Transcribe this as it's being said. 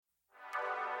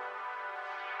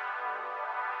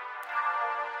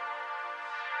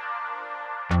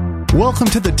Welcome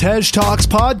to the Tej Talks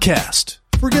podcast.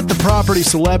 Forget the property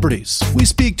celebrities. We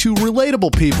speak to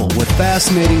relatable people with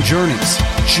fascinating journeys,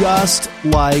 just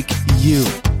like you.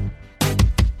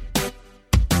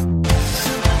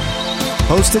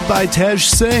 Hosted by Tej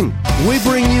Singh, we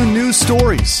bring you news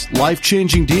stories,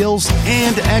 life-changing deals,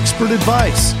 and expert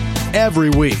advice every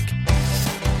week.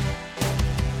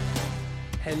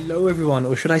 Hello, everyone,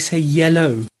 or should I say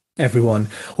yellow, everyone.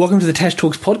 Welcome to the Tej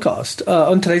Talks podcast.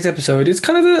 On today's episode, it's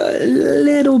kind of a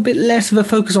little bit less of a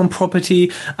focus on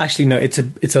property. Actually, no, it's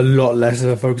a lot less of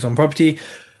a focus on property.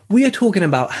 We are talking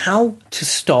about how to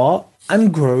start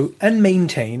and grow and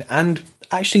maintain and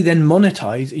actually then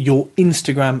monetize your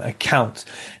Instagram account.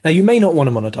 Now, you may not want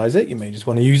to monetize it. You may just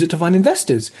want to use it to find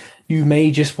investors. You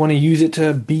may just want to use it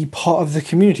to be part of the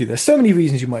community. There's so many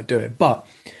reasons you might do it, but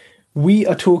we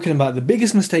are talking about the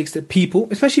biggest mistakes that people,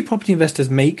 especially property investors,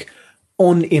 make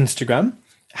on Instagram,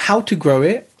 how to grow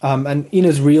it. And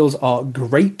Ina's reels are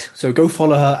great. So go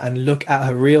follow her and look at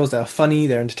her reels. They're funny,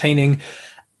 they're entertaining,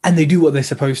 and they do what they're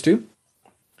supposed to.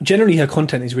 Generally, her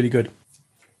content is really good.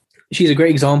 She's a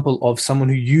great example of someone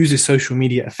who uses social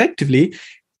media effectively,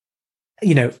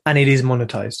 and it is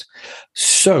monetized.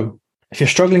 So if you're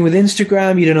struggling with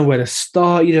Instagram, you don't know where to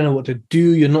start, you don't know what to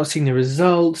do, you're not seeing the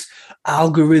results,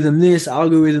 algorithm this,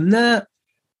 algorithm that,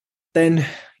 then,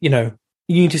 you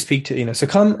need to speak to Ina. So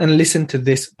come and listen to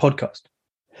this podcast.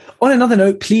 On another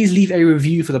note, please leave a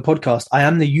review for the podcast. I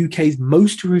am the UK's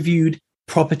most reviewed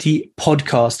property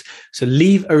podcast. So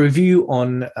leave a review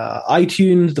on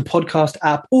iTunes, the podcast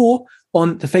app, or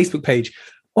on the Facebook page.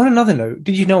 On another note,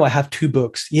 did you know I have 2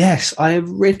 books? Yes, I have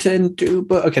written 2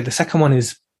 books. Okay, the second one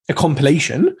is a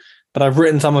compilation, but I've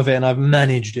written some of it and I've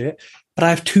managed it. But I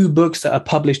have 2 books that are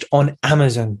published on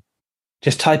Amazon.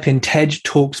 Just type in Tej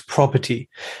Talks Property.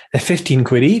 They're 15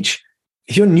 quid each.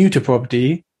 If you're new to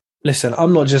property, listen,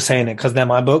 I'm not just saying it because they're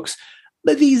my books,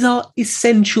 but these are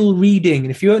essential reading. And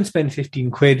if you won't spend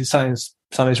 15 quid,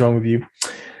 something's wrong with you.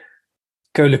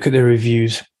 Go look at the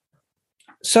reviews.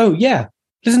 So yeah,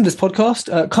 listen to this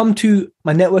podcast. Come to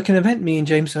my networking event. Me and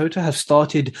James Sota have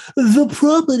started the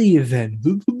property event.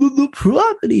 The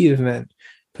property event.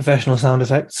 Professional sound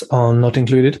effects are not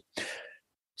included.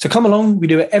 So come along. We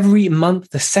do it every month,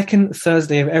 the second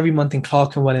Thursday of every month in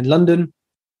Clerkenwell in London.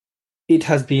 It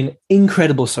has been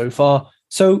incredible so far.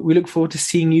 So we look forward to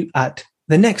seeing you at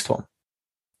the next one.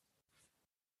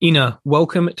 Ina,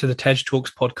 welcome to the Tej Talks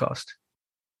podcast.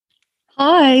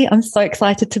 Hi, I'm so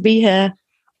excited to be here.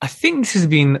 I think this has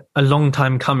been a long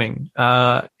time coming,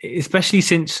 especially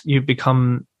since you've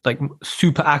become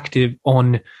super active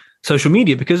on social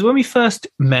media. Because when we first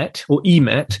met or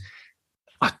met,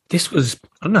 this was,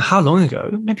 I don't know how long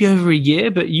ago, maybe over a year,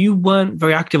 but you weren't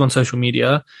very active on social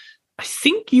media. I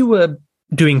think you were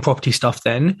doing property stuff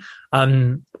then.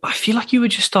 I feel like you were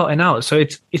just starting out. So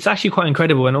it's actually quite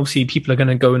incredible. And obviously people are going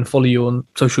to go and follow you on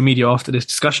social media after this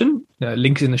discussion.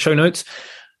 Link is in the show notes.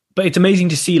 But it's amazing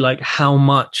to see how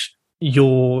much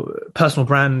your personal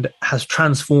brand has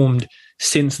transformed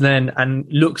since then and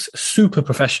looks super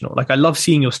professional. I love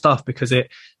seeing your stuff because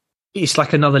it's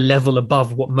like another level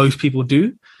above what most people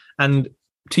do. And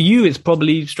to you, it's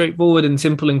probably straightforward and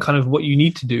simple and kind of what you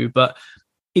need to do, but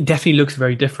it definitely looks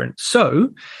very different.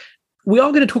 So we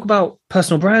are going to talk about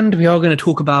personal brand. We are going to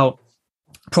talk about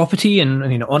property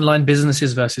and online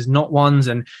businesses versus not ones,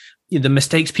 and the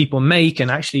mistakes people make,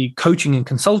 and actually coaching and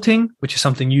consulting, which is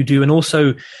something you do. And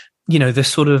also, the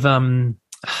sort of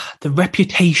the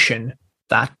reputation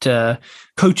that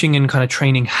coaching and kind of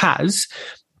training has,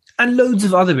 and loads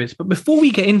of other bits. But before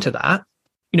we get into that,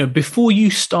 before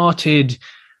you started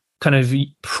kind of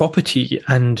property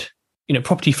and,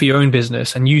 property for your own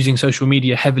business and using social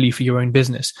media heavily for your own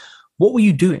business, what were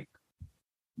you doing?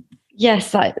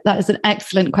 Yes, that is an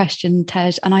excellent question,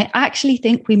 Tej. And I actually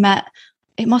think we met,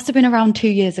 it must have been around 2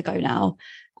 years ago now.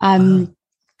 And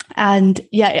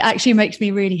yeah, it actually makes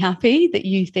me really happy that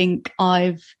you think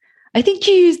I think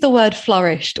you used the word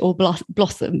flourished or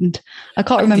blossomed. I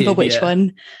can't remember which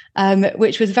one,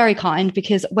 which was very kind,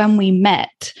 because when we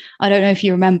met, I don't know if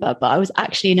you remember, but I was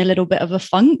actually in a little bit of a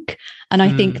funk. And I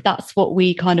think that's what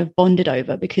we kind of bonded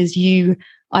over, because you,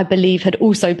 I believe, had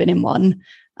also been in one.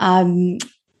 And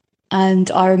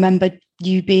I remember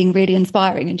you being really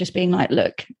inspiring and just being like,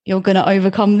 look, you're going to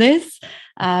overcome this.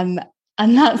 And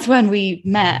that's when we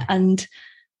met. And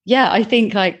yeah, I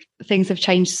think things have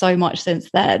changed so much since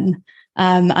then.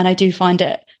 And I do find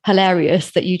it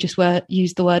hilarious that you just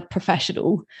used the word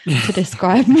professional to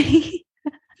describe me.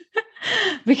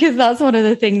 Because that's one of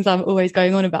the things I'm always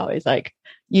going on about, is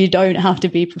you don't have to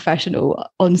be professional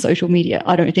on social media.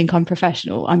 I don't think I'm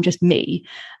professional. I'm just me.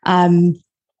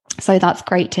 So that's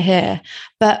great to hear.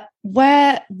 But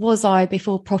where was I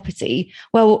before property?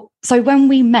 Well, so when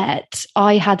we met,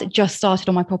 I had just started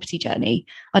on my property journey.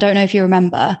 I don't know if you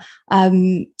remember.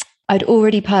 I'd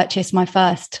already purchased my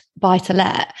first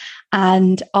buy-to-let,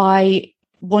 and I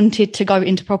wanted to go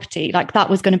into property. Like, that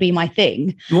was going to be my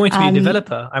thing. You wanted to be a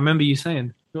developer. I remember you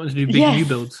saying you wanted to do big new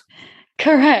builds.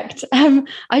 Correct.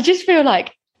 I just feel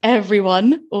like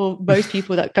everyone, or most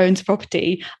people that go into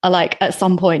property, are like, at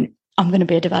some point, I'm going to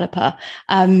be a developer.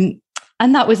 And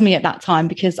that was me at that time,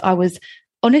 because I was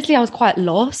quite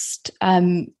lost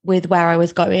with where I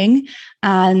was going.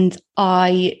 And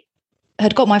I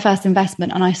had got my first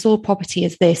investment, and I saw property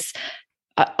as this.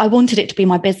 I wanted it to be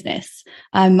my business.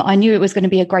 I knew it was going to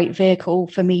be a great vehicle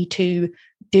for me to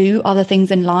do other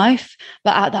things in life.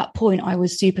 But at that point, I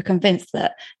was super convinced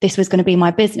that this was going to be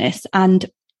my business. And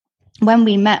when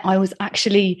we met, I was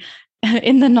actually,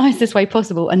 in the nicest way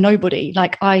possible, a nobody.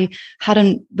 Like, I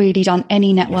hadn't really done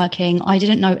any networking. I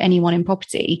didn't know anyone in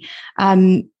property.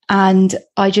 And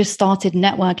I just started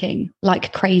networking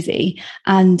like crazy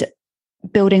and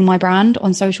building my brand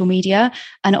on social media.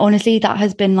 And honestly, that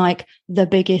has been like the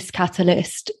biggest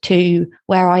catalyst to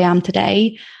where I am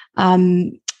today.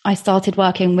 I started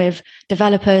working with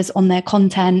developers on their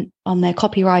content, on their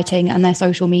copywriting and their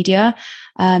social media,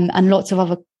 and lots of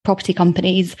other property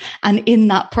companies. And in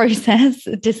that process,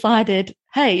 decided,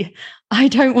 hey, I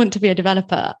don't want to be a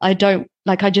developer. I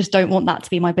just don't want that to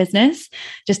be my business.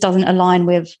 Just doesn't align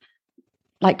with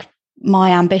like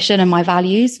my ambition and my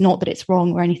values. Not that it's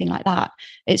wrong or anything like that.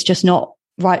 It's just not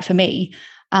right for me.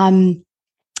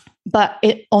 But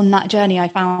on that journey, I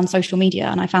found social media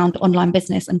and I found online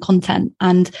business and content.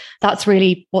 And that's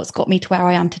really what's got me to where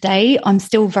I am today. I'm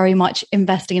still very much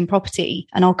investing in property,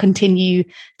 and I'll continue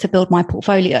to build my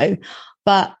portfolio,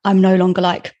 but I'm no longer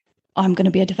like, I'm going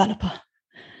to be a developer.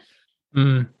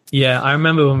 Yeah, I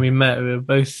remember when we met, we were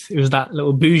both, it was that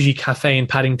little bougie cafe in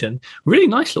Paddington. Really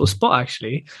nice little spot,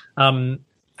 actually.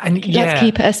 And let's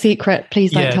keep it a secret.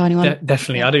 Please don't tell anyone.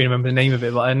 Definitely. I don't even remember the name of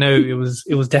it, but I know it was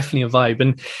definitely a vibe.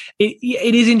 And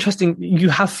it is interesting. You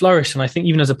have flourished. And I think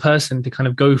even as a person, to kind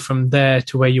of go from there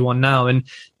to where you are now. And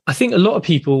I think a lot of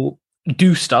people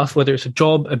do stuff, whether it's a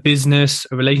job, a business,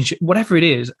 a relationship, whatever it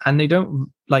is, and they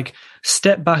don't like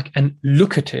step back and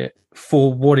look at it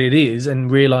for what it is and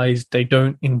realize they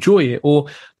don't enjoy it. Or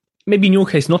maybe in your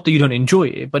case, not that you don't enjoy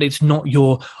it, but it's not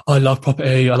your, I love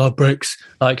property, I love bricks.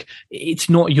 Like, it's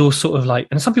not your sort of like,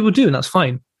 and some people do, and that's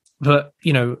fine. But,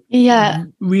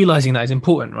 realizing that is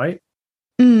important, right?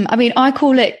 I mean, I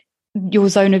call it your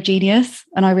zone of genius.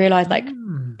 And I realized like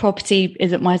property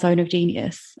isn't my zone of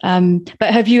genius. But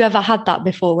have you ever had that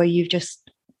before, where you've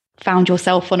just found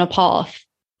yourself on a path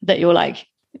that you're like,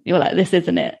 this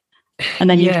isn't it? And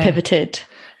then you've pivoted?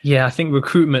 Yeah, I think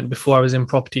recruitment before I was in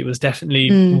property was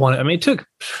definitely one. I mean, it took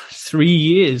 3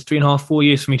 years, 3.5, 4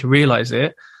 years for me to realize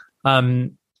it.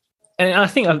 And I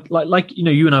think like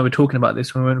you and I were talking about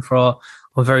this when we went for our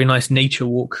very nice nature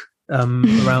walk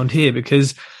around here,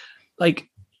 because like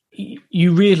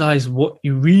you realize what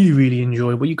you really, really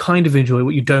enjoy, what you kind of enjoy,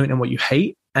 what you don't, and what you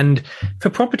hate. And for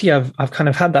property, I've kind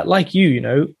of had that, like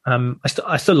I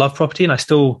still love property, and I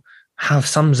still have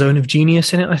some zone of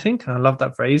genius in it, I think. And I love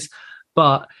that phrase.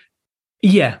 But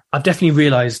yeah, I've definitely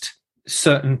realized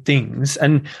certain things.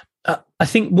 And I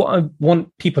think what I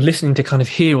want people listening to kind of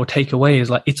hear or take away is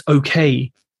like, it's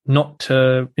okay not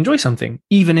to enjoy something,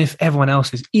 even if everyone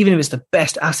else is, even if it's the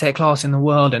best asset class in the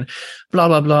world and blah,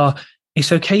 blah, blah.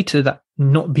 It's okay to that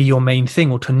not be your main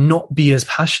thing, or to not be as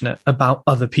passionate about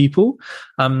other people,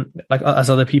 like as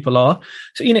other people are.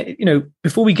 So,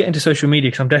 before we get into social media,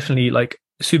 because I'm definitely like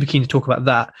super keen to talk about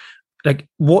that. Like,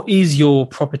 what is your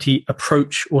property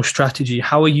approach or strategy?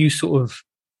 How are you sort of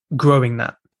growing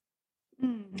that?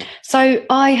 So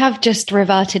I have just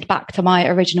reverted back to my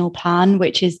original plan,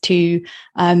 which is to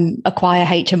acquire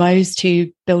HMOs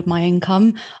to build my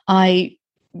income. I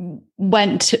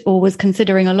was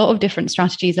considering a lot of different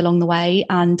strategies along the way.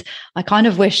 And I kind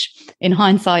of wish, in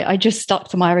hindsight, I just stuck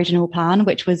to my original plan,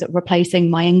 which was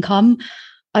replacing my income.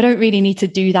 I don't really need to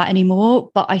do that anymore,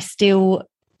 but I still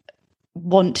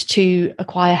want to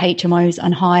acquire HMOs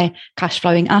and high cash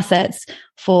flowing assets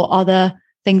for other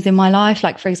things in my life.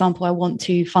 Like, for example, I want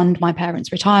to fund my parents'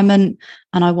 retirement,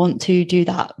 and I want to do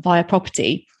that via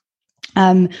property.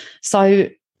 So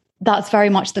that's very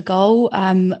much the goal.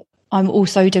 I'm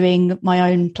also doing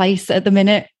my own place at the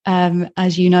minute,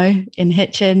 as you know, in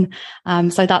Hitchin.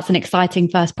 So that's an exciting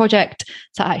first project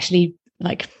to actually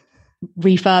like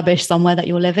refurbish somewhere that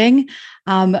you're living.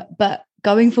 But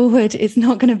going forward, it's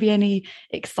not going to be any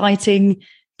exciting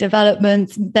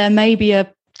developments. There may be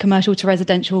a commercial to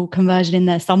residential conversion in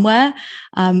there somewhere,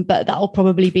 but that'll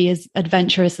probably be as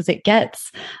adventurous as it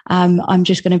gets. I'm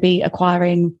just going to be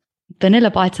acquiring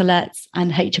vanilla buy-to-lets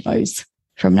and HMOs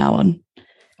from now on.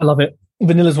 I love it.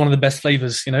 Vanilla is one of the best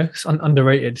flavors, it's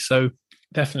underrated. So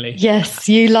definitely. Yes,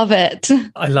 you love it.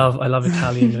 I love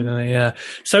Italian vanilla, yeah.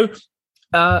 So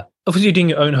obviously you're doing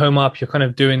your own home up, you're kind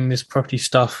of doing this property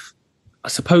stuff, I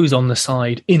suppose, on the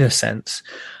side, in a sense.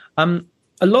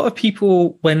 A lot of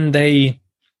people, when they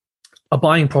are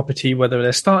buying property, whether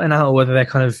they're starting out or whether they're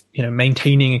kind of,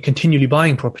 maintaining and continually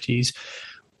buying properties,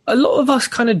 a lot of us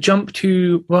kind of jump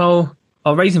to, well,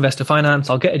 I'll raise investor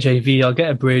finance, I'll get a JV, I'll get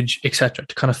a bridge, etc.,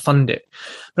 to kind of fund it.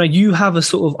 Now, you have a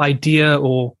sort of idea,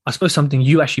 or I suppose something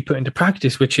you actually put into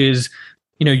practice, which is,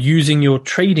 using your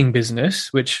trading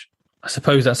business, which I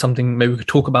suppose that's something maybe we could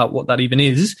talk about what that even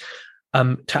is,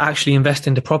 to actually invest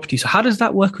into property. So how does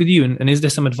that work with you? And is there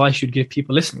some advice you'd give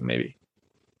people listening, maybe?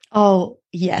 Oh,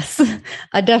 yes.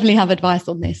 I definitely have advice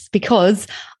on this because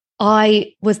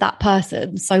I was that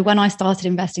person. So when I started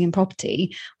investing in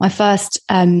property, my first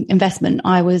investment,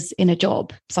 I was in a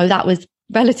job. So that was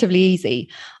relatively easy.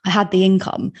 I had the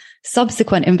income.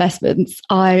 Subsequent investments,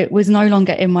 I was no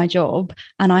longer in my job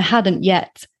and I hadn't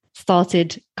yet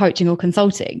started coaching or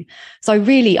consulting. So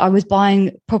really, I was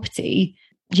buying property,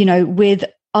 with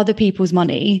other people's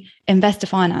money, investor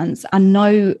finance, and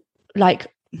no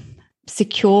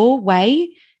secure way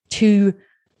to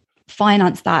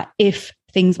finance that if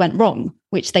things went wrong,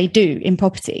 which they do in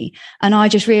property. And I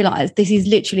just realized this is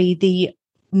literally the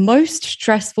most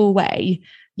stressful way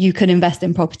you can invest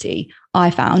in property,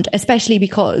 I found, especially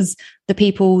because the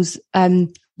people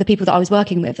that I was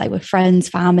working with, they were friends,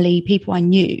 family, people I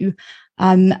knew.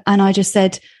 And I just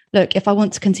said, look, if I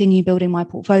want to continue building my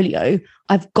portfolio,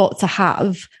 I've got to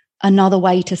have another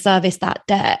way to service that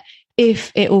debt.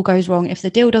 If it all goes wrong, if the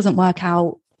deal doesn't work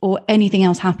out or anything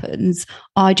else happens,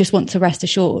 I just want to rest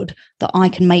assured that I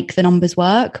can make the numbers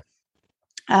work.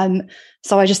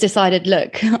 So I just decided,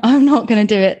 look, I'm not going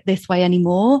to do it this way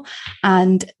anymore.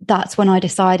 And that's when I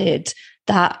decided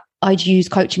that I'd use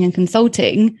coaching and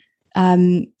consulting.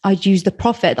 I'd use the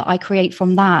profit that I create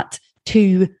from that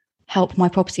to help my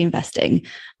property investing.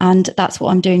 And that's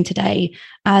what I'm doing today.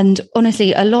 And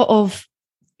honestly, a lot of,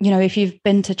 if you've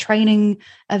been to training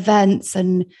events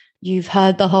and you've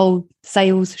heard the whole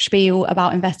sales spiel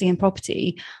about investing in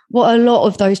property, what a lot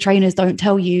of those trainers don't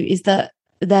tell you is that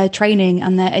their training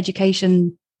and their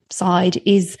education side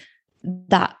is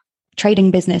that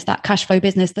trading business, that cash flow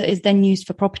business that is then used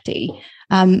for property.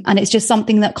 And it's just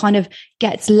something that kind of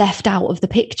gets left out of the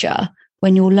picture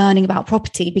when you're learning about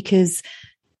property because,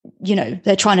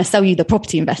 they're trying to sell you the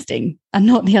property investing and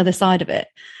not the other side of it.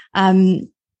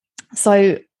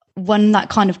 So when that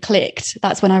kind of clicked,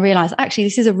 that's when I realized, actually,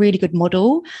 this is a really good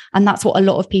model. And that's what a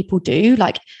lot of people do.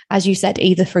 Like, as you said,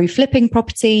 either through flipping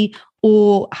property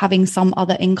or having some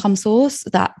other income source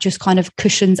that just kind of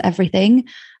cushions everything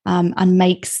and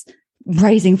makes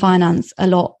raising finance a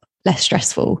lot less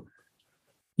stressful.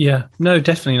 Yeah, no,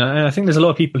 definitely. I think there's a lot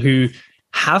of people who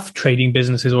have trading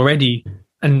businesses already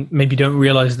and maybe don't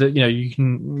realize that, you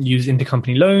can use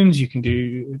intercompany loans, you can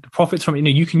do the profits from it,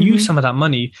 you can use some of that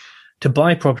money to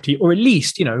buy property, or at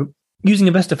least, using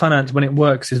investor finance when it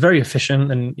works is very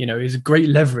efficient and, is a great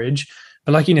leverage.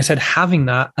 But like Ina said, having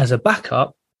that as a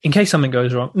backup in case something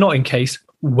goes wrong, not in case,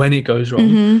 when it goes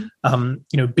wrong,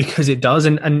 because it does.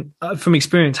 And from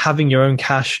experience, having your own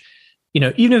cash,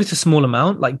 even if it's a small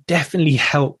amount, definitely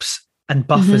helps and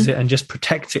buffers it and just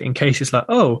protects it in case it's like,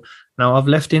 oh, now I've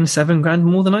left in $7,000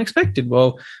 more than I expected.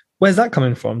 Well, where's that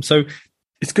coming from? So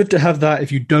it's good to have that if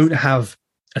you don't have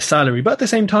a salary. But at the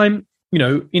same time,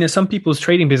 some people's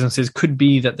trading businesses could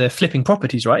be that they're flipping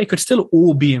properties, right? It could still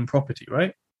all be in property,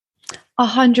 right?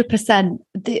 100%.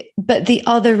 But the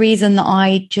other reason that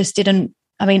I just didn't,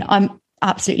 I'm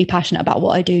absolutely passionate about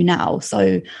what I do now,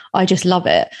 so I just love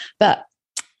it. But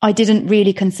I didn't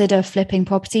really consider flipping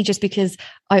property just because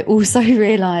I also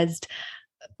realized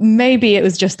maybe it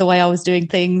was just the way I was doing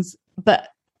things, but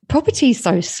property is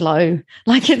so slow.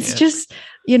 It's just,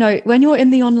 when you're in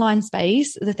the online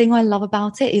space, the thing I love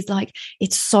about it is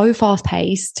it's so fast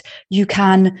paced.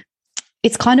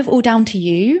 It's kind of all down to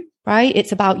you, right?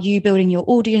 It's about you building your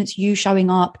audience, you showing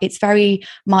up. It's very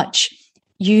much,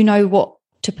 what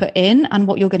to put in and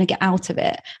what you're going to get out of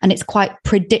it. And it's quite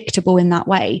predictable in that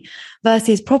way.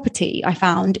 Versus property, I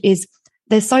found, is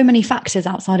there's so many factors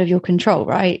outside of your control,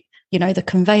 right? The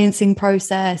conveyancing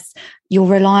process, you're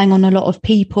relying on a lot of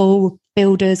people,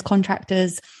 builders,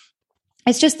 contractors.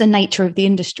 It's just the nature of the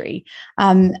industry.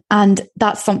 And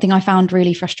that's something I found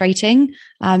really frustrating.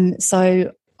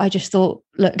 So I just thought,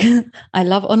 look, I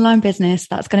love online business.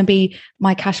 That's going to be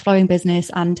my cash flowing business.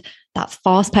 And that's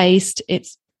fast paced.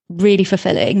 It's really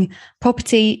fulfilling.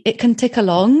 Property, it can tick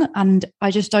along. And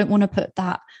I just don't want to put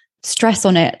that stress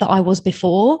on it that I was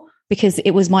before, because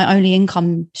it was my only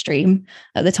income stream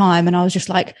at the time. And I was just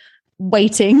like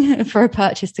waiting for a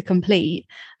purchase to complete.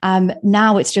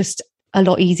 Now it's just a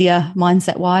lot easier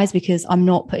mindset wise, because I'm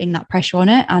not putting that pressure on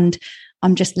it, and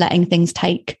I'm just letting things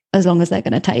take as long as they're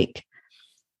going to take.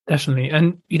 Definitely.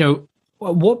 And, you know,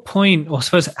 at what point, or I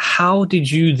suppose, how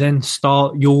did you then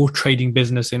start your trading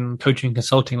business in coaching and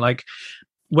consulting? Like,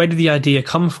 where did the idea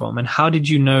come from, and how did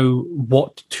you know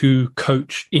what to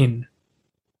coach in?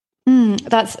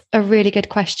 That's a really good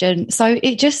question. So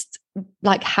it just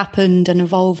like happened and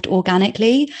evolved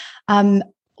organically.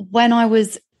 When I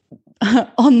was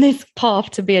on this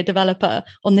path to be a developer,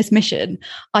 on this mission,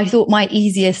 I thought my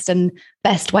easiest and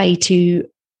best way to,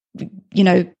 you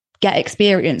know, get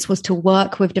experience was to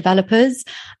work with developers.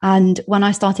 And when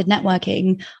I started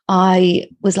networking, I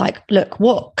was like, look,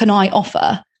 what can I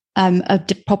offer a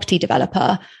property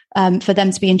developer for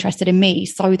them to be interested in me,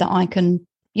 so that I can,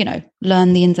 you know,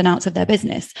 learn the ins and outs of their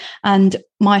business. And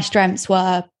my strengths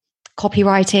were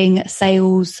copywriting,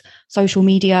 sales, social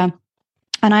media.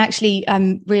 And I actually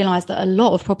realized that a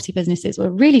lot of property businesses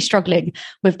were really struggling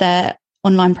with their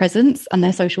online presence and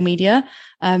their social media.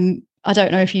 I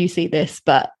don't know if you see this,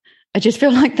 but I just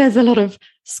feel like there's a lot of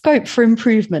scope for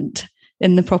improvement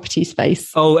in the property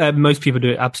space. Oh, most people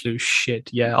do absolute shit.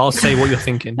 Yeah, I'll say what you're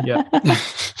thinking. Yeah.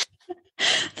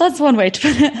 That's one way to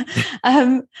put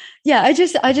it. Yeah, I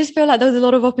just feel like there was a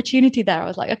lot of opportunity there. I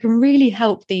was like, I can really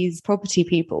help these property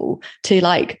people to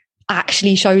like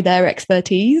actually show their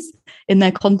expertise in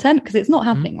their content, because it's not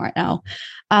happening right now.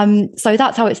 So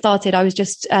that's how it started. I was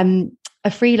just a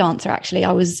freelancer, actually.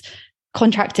 I was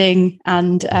contracting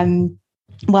and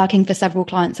working for several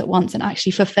clients at once and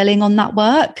actually fulfilling on that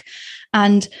work.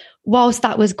 And whilst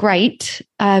that was great,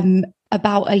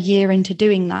 about a year into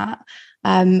doing that,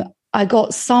 I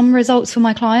got some results for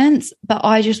my clients, but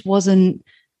I just wasn't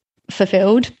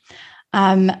fulfilled.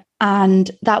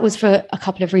 And that was for a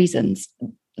couple of reasons.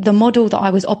 The model that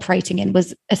I was operating in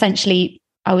was essentially,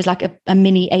 I was like a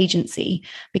mini agency,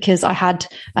 because I had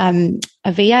a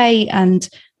VA and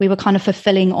we were kind of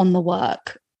fulfilling on the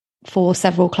work for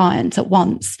several clients at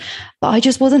once. But I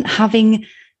just wasn't having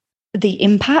the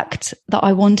impact that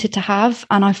I wanted to have.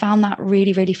 And I found that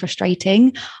really, really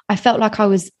frustrating. I felt like I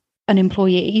was an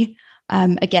employee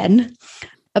again,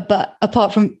 but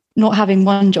apart from not having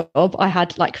one job, I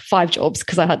had like 5 jobs,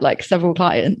 because I had like several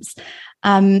clients.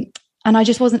 And I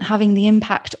just wasn't having the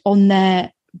impact on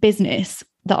their business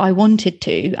that I wanted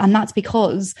to. And that's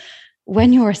because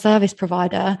when you're a service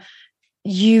provider,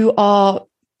 you are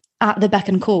at the beck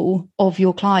and call of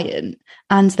your client,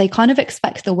 and they kind of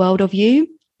expect the world of you,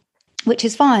 which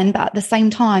is fine. But at the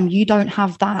same time, you don't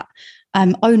have that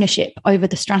ownership over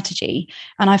the strategy.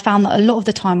 And I found that a lot of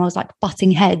the time I was like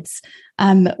butting heads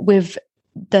with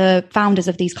the founders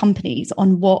of these companies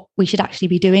on what we should actually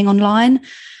be doing online.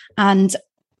 And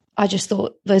I just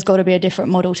thought there's got to be a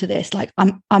different model to this. Like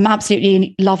I'm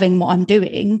absolutely loving what I'm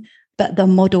doing, but the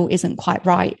model isn't quite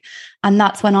right. And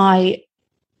that's when I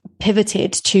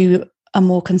pivoted to a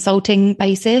more consulting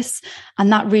basis.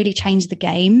 And that really changed the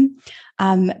game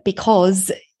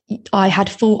because I had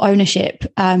full ownership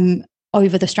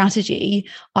over the strategy.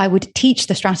 I would teach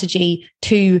the strategy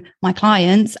to my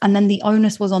clients, and then the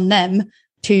onus was on them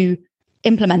to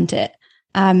implement it.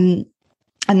 And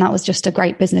that was just a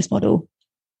great business model.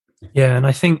 Yeah. And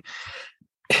I think,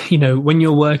 you know, when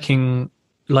you're working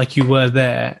like you were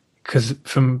there, because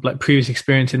from like previous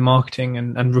experience in marketing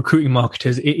and recruiting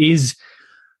marketers,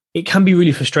 it can be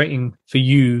really frustrating for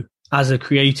you as a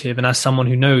creative and as someone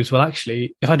who knows, well,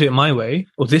 actually, if I do it my way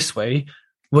or this way,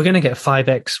 we're going to get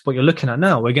 5x what you're looking at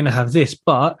now. We're going to have this.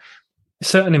 But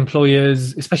certain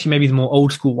employers, especially maybe the more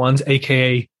old school ones,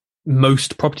 aka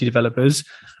most property developers,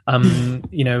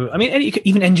 you know, I mean,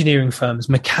 even engineering firms,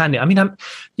 mechanic. I mean,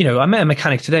 I met a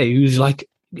mechanic today who's like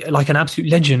an absolute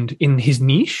legend in his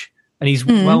niche, and he's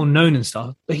well known and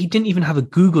stuff, but he didn't even have a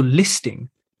Google listing.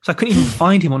 So I couldn't even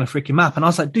find him on a freaking map. And I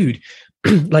was like, dude,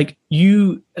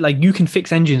 you can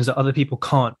fix engines that other people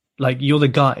can't. Like, you're the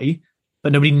guy,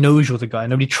 but nobody knows you're the guy.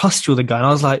 Nobody trusts you're the guy. And I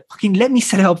was like, fucking let me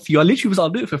set it up for you. I literally was like, I'll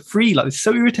do it for free. Like, it's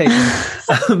so irritating,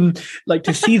 like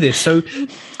to see this. So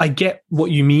I get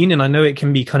what you mean. And I know it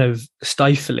can be kind of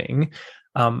stifling.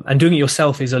 And doing it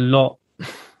yourself is a lot,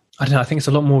 I don't know, I think it's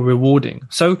a lot more rewarding.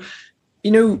 So,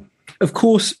 you know, of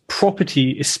course,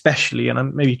 property especially,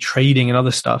 and maybe trading and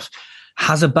other stuff,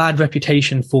 has a bad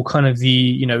reputation for kind of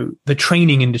the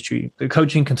training industry, the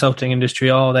coaching consulting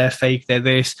industry. Oh, they're fake. They're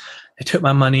this. They took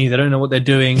my money. They don't know what they're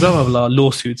doing. Blah, blah, blah.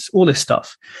 Lawsuits, all this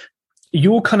stuff.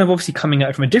 You're kind of obviously coming at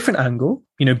it from a different angle,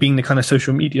 being the kind of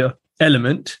social media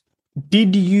element.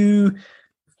 Did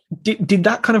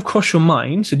that kind of cross your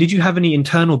mind? So did you have any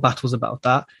internal battles about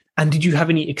that? And did you have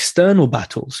any external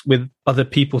battles with other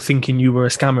people thinking you were a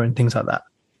scammer and things like that?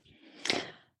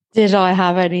 Did I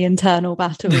have any internal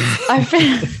battles? I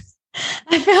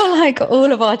feel like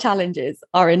all of our challenges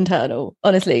are internal,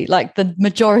 honestly. Like the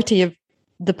majority of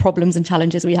the problems and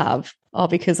challenges we have are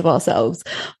because of ourselves.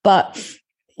 But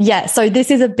yeah, so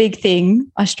this is a big thing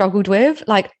I struggled with.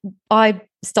 Like I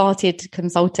started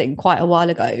consulting quite a while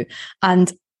ago,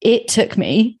 and it took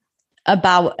me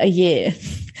about a year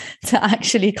to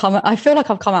actually I feel like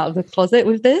I've come out of the closet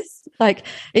with this. Like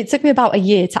it took me about a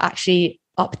year to actually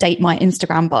update my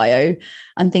Instagram bio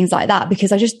and things like that,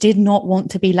 because I just did not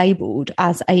want to be labeled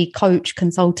as a coach,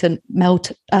 consultant,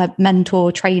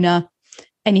 mentor, trainer,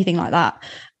 anything like that.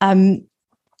 And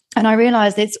I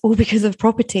realized it's all because of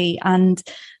property and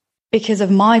because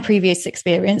of my previous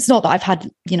experience. Not that I've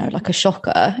had, like a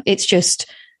shocker. It's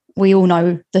just, we all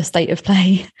know the state of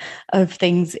play of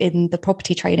things in the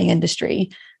property training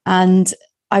industry. And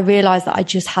I realized that I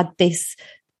just had this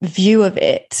view of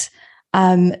it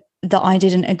that I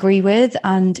didn't agree with.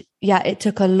 And yeah, it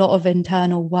took a lot of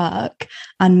internal work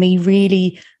and me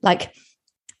really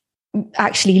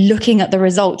actually looking at the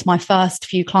results my first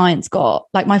few clients got.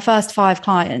 Like my first 5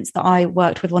 clients that I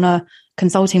worked with on a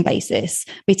consulting basis,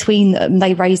 between them,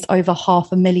 they raised over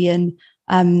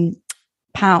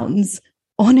 £500,000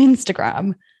 on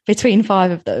Instagram between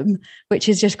 5 of them, which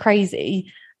is just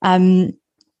crazy. And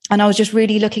I was just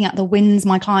really looking at the wins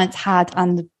my clients had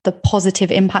and the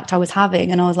positive impact I was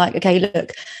having. And I was like, okay,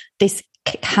 look, this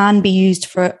can be used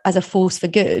as a force for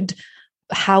good.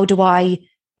 How do I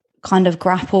kind of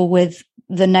grapple with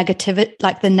the negative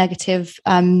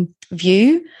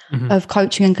view of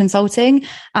coaching and consulting?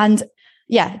 And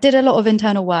yeah, did a lot of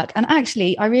internal work. And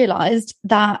actually, I realized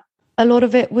that a lot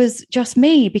of it was just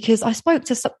me, because I spoke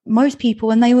to most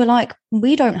people and they were like,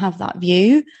 we don't have that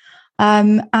view.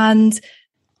 And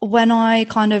when I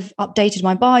kind of updated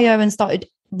my bio and started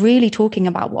really talking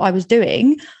about what I was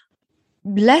doing,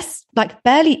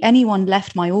 barely anyone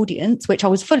left my audience, which I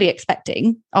was fully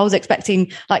expecting. I was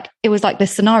expecting, it was like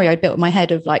this scenario I built in my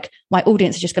head of my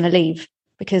audience is just going to leave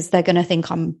because they're going to think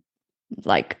I'm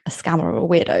like a scammer or a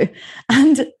weirdo.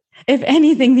 And if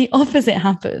anything, the opposite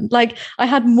happened. I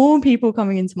had more people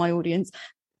coming into my audience,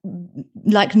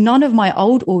 none of my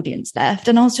old audience left.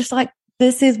 And I was just like,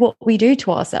 this is what we do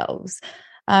to ourselves.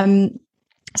 So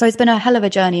it's been a hell of a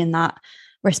journey in that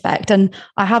respect. And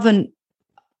I haven't,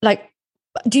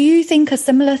 do you think a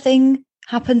similar thing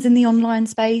happens in the online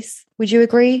space? Would you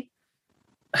agree?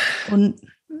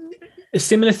 A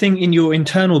similar thing in your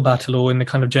internal battle or in the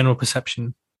kind of general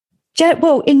perception?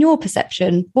 Well, in your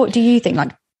perception, what do you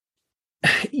think?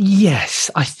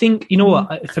 Yes, I think,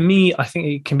 what, for me, I think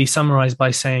it can be summarized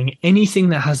by saying anything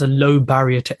that has a low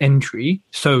barrier to entry.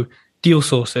 So deal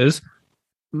sources,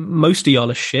 most of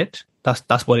y'all are shit.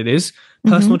 That's what it is.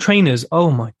 Personal trainers,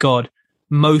 oh my God,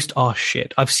 most are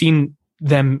shit. I've seen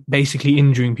them basically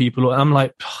injuring people. I'm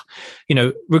like,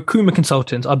 recruitment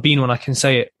consultants, I've been one, I can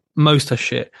say it, most are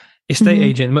shit. Estate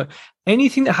agent,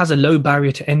 anything that has a low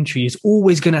barrier to entry is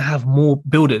always going to have more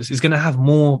builders, is going to have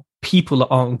more people that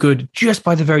aren't good just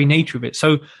by the very nature of it.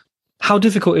 So how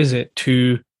difficult is it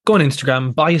to go on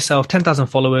Instagram, buy yourself 10,000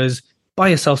 followers, buy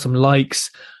yourself some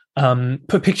likes,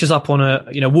 put pictures up on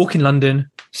walk in London,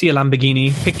 see a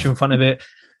Lamborghini, picture in front of it,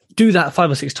 do that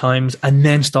 5 or 6 times, and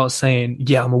then start saying,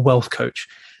 yeah, I'm a wealth coach.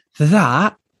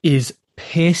 That is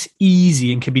piss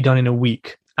easy and can be done in a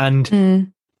week.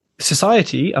 And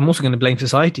society, I'm also going to blame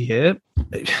society here,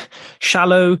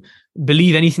 shallow,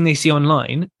 believe anything they see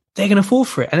online, they're going to fall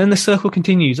for it. And then the circle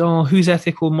continues. Oh, whose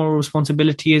ethical, moral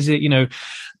responsibility is it?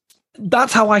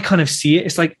 That's how I kind of see it.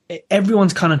 It's like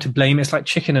everyone's kind of to blame. It's like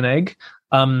chicken and egg.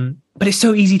 But it's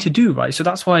so easy to do, right? So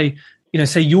that's why,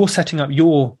 say you're setting up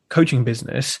your coaching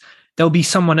business, there'll be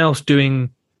someone else doing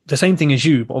the same thing as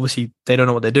you, but obviously they don't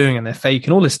know what they're doing and they're fake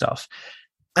and all this stuff.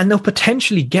 And they'll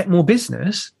potentially get more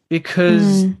business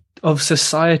because of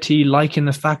society liking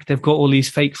the fact they've got all these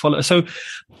fake followers. So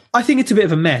I think it's a bit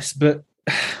of a mess, but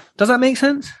does that make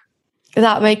sense?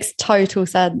 That makes total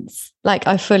sense.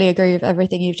 I fully agree with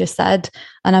everything you've just said.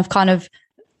 And I've kind of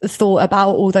thought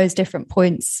about all those different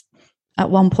points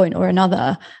at one point or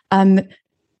another. One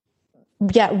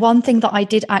thing that I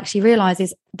did actually realize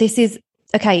is this is,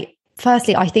 okay,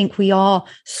 firstly, I think we are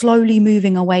slowly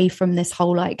moving away from this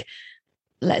whole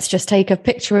let's just take a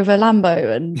picture of a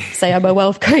Lambo and say I'm a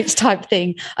wealth coach type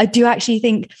thing. I do actually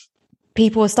think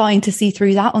people are starting to see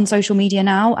through that on social media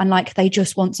now, and like they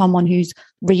just want someone who's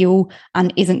real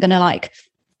and isn't going to like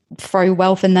throw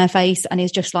wealth in their face and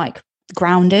is just like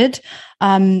grounded.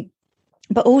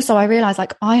 But also I realize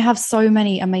like I have so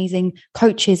many amazing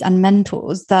coaches and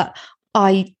mentors that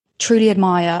I truly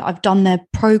admire. I've done their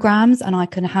programs and I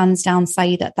can hands down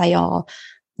say that they are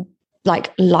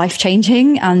like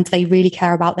life-changing and they really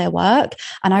care about their work.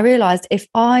 And I realized if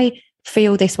I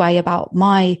feel this way about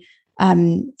my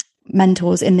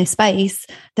mentors in this space,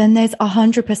 then there's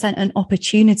 100% an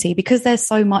opportunity, because there's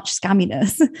so much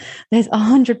scamminess. There's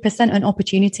 100% an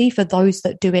opportunity for those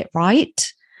that do it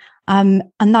right. And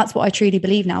that's what I truly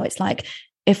believe now. It's like,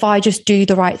 if I just do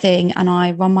the right thing and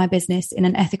I run my business in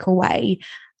an ethical way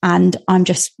and I'm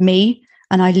just me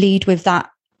and I lead with that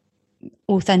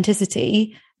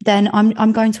authenticity, then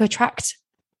I'm going to attract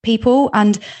people.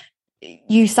 And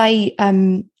you say,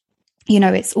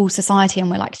 it's all society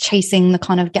and we're like chasing the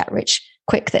kind of get rich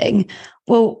quick thing.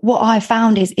 Well, what I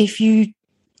found is it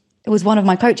was one of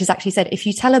my coaches actually said, if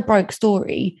you tell a broke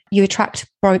story, you attract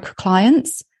broke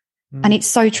clients. And it's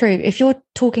so true. If you're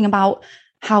talking about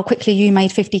how quickly you made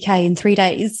 50K in 3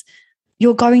 days,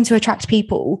 you're going to attract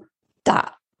people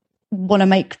that want to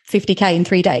make 50K in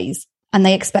 3 days and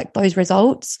they expect those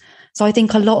results. So I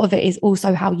think a lot of it is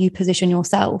also how you position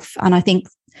yourself. And I think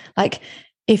like,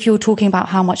 if you're talking about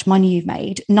how much money you've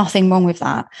made, nothing wrong with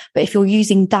that. But if you're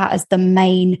using that as the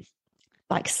main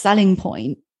like selling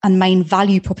point and main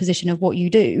value proposition of what you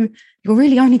do, you're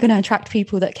really only going to attract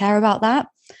people that care about that.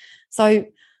 So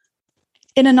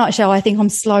in a nutshell, I think I'm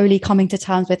slowly coming to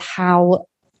terms with how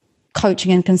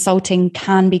coaching and consulting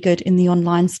can be good in the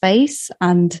online space.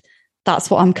 And that's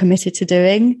what I'm committed to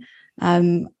doing.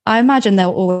 I imagine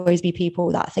there'll always be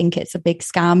people that think it's a big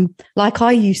scam like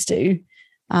I used to,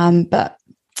 but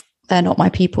they're not my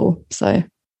people. So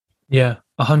yeah,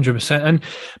 100%. And,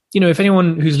 if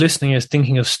anyone who's listening is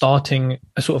thinking of starting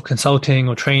a sort of consulting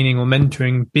or training or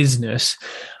mentoring business,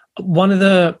 one of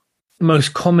the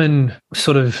most common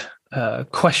sort of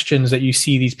questions that you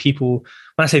see these people,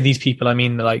 when I say these people, I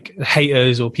mean like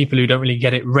haters or people who don't really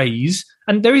get it, raise,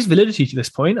 and there is validity to this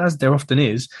point, as there often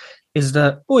is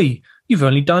that, oi, you've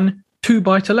only done 2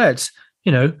 buy-to-lets.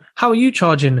 How are you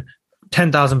charging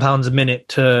 £10,000 a minute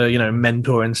to,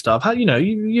 mentor and stuff? How, you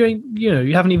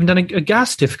haven't even done a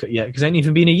gas certificate yet because it ain't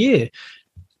even been a year.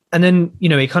 And then,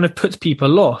 it kind of puts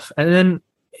people off. And then,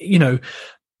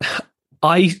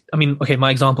 I mean, okay,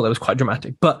 my example, that was quite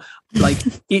dramatic, but like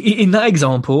in that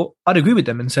example, I'd agree with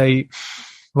them and say,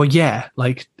 well, yeah,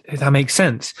 like that makes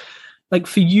sense. Like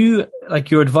for you, like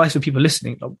your advice for people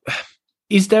listening,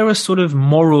 is there a sort of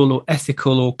moral or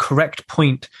ethical or correct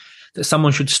point that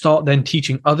someone should start then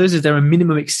teaching others? Is there a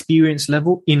minimum experience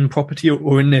level in property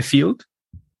or in their field?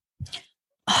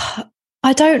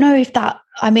 I don't know if that,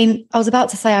 I was about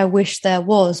to say I wish there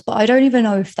was, but I don't even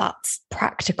know if that's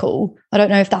practical. I don't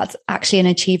know if that's actually an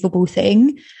achievable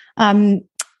thing.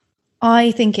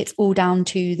 I think it's all down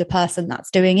to the person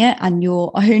that's doing it and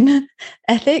your own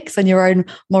ethics and your own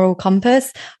moral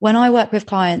compass. When I work with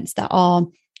clients that are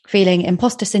feeling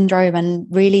imposter syndrome and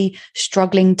really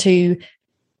struggling to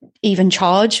even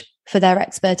charge for their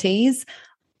expertise,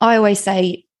 I always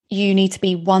say you need to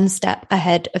be one step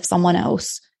ahead of someone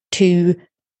else to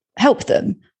help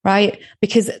them, right?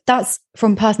 Because that's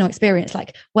from personal experience.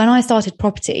 Like when I started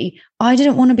property, I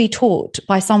didn't want to be taught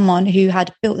by someone who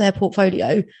had built their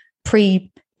portfolio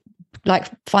pre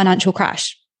like financial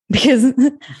crash, because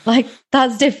like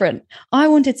that's different. I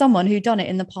wanted someone who'd done it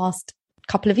in the past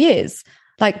couple of years,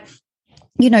 like,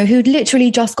 who'd literally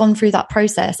just gone through that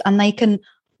process, and they can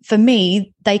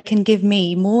give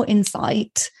me more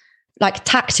insight, like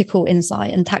tactical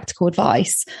insight and tactical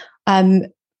advice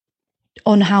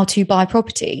on how to buy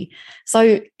property.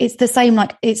 So it's the same,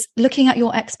 like it's looking at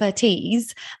your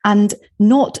expertise and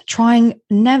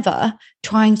never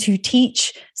trying to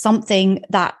teach something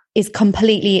that is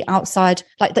completely outside,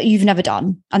 like that you've never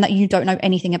done and that you don't know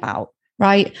anything about,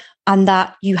 right? And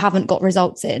that you haven't got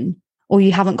results in, or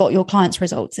you haven't got your clients'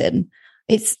 results in.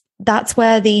 That's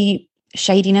where the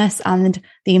shadiness and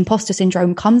the imposter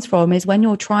syndrome comes from, is when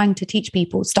you're trying to teach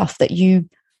people stuff that you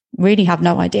really have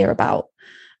no idea about.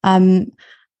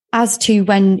 As to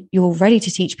when you're ready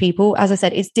to teach people, as I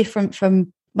said, it's different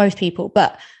from most people.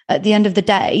 But at the end of the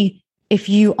day, if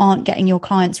you aren't getting your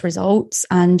clients results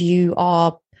and you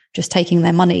are just taking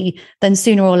their money, then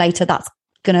sooner or later that's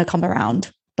going to come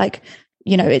around. Like,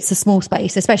 it's a small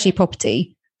space, especially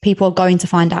property. People are going to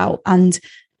find out, and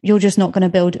you're just not going to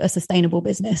build a sustainable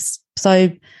business.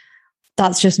 So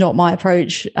that's just not my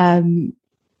approach.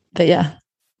 But yeah.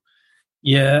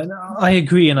 Yeah, I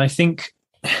agree. And I think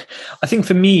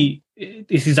for me,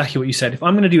 it's exactly what you said. If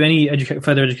I'm going to do any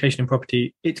further education in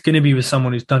property, it's going to be with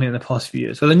someone who's done it in the past few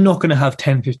years. So they're not going to have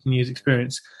 10, 15 years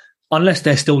experience unless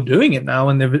they're still doing it now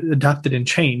and they've adapted and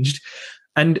changed.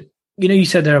 And, you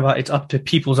said there about it's up to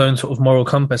people's own sort of moral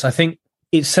compass. I think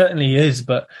it certainly is.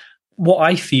 But what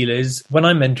I feel is when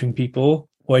I'm mentoring people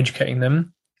or educating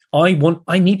them, I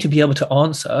need to be able to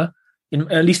answer,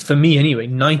 at least for me anyway,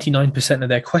 99% of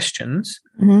their questions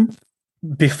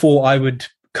before I would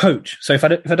coach. So if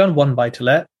I'd done one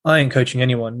buy-to-let, I ain't coaching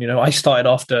anyone. I started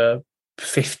after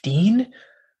 15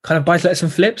 kind of buy-to-lets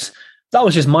and flips. That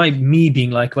was just me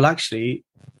being like, well, actually,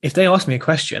 if they ask me a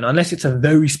question, unless it's a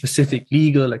very specific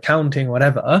legal, accounting,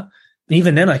 whatever,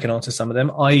 even then I can answer some of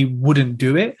them. I wouldn't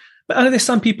do it. But I know there's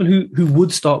some people who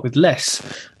would start with less.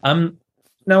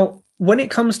 Now, when it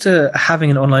comes to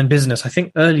having an online business, I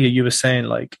think earlier you were saying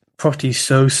like property is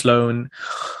so slow, and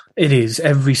it is.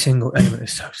 Every single element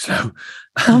is so slow.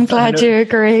 I'm glad you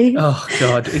agree. Oh,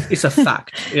 God. It's a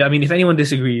fact. I mean, if anyone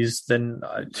disagrees, then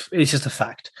it's just a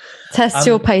fact. Test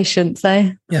your patience,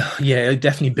 eh? Yeah,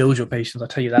 definitely build your patience. I'll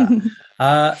tell you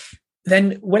that.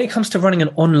 Then when it comes to running an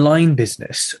online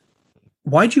business,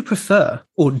 why do you prefer,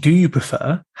 or do you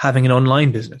prefer having an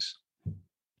online business?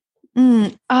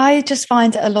 I just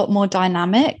find it a lot more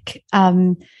dynamic.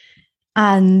 And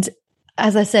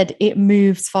as I said, it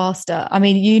moves faster. I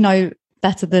mean, you know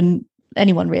better than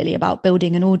anyone really about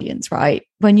building an audience, right?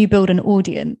 When you build an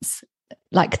audience,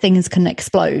 like things can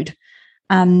explode,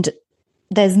 and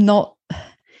there's not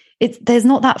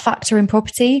that factor in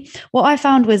property. What I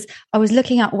found was I was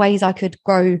looking at ways I could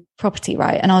grow property,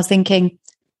 right? And I was thinking,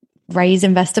 raise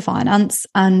investor finance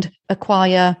and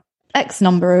acquire X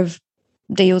number of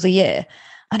deals a year.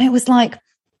 And it was like,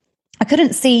 I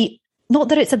couldn't see, not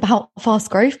that it's about fast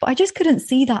growth, but I just couldn't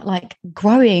see that like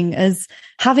growing as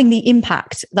having the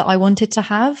impact that I wanted to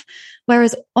have.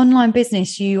 Whereas online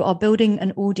business, you are building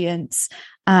an audience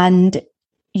and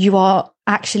you are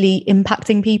actually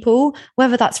impacting people,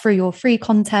 whether that's through your free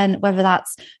content, whether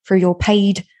that's through your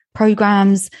paid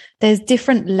programs. There's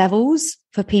different levels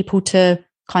for people to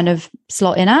kind of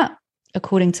slot in at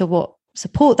according to what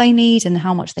support they need and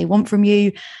how much they want from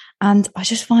you. And I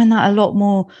just find that a lot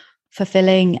more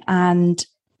fulfilling, and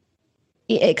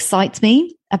it excites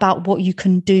me about what you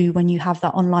can do when you have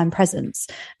that online presence.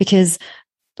 Because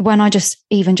when I just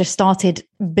started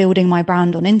building my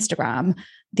brand on Instagram,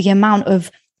 the amount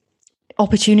of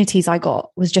opportunities I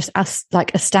got was just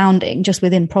astounding just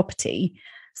within property.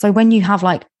 So when you have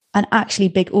like an actually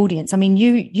big audience, I mean,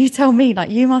 you tell me, like,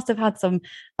 you must have had some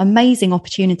amazing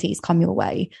opportunities come your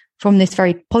way from this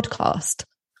very podcast.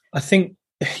 I think,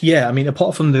 yeah, I mean,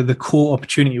 apart from the core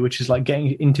opportunity, which is like getting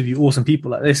to interview awesome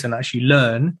people like this and actually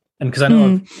learn. And because I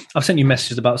know I've sent you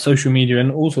messages about social media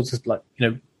and all sorts of like,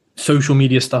 social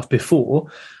media stuff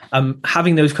before,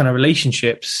 having those kind of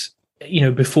relationships,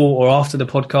 before or after the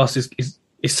podcast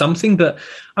is something. But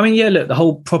I mean, yeah, look, the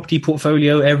whole property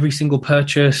portfolio, every single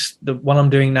purchase, the one I'm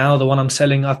doing now, the one I'm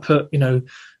selling, I've put, no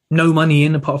money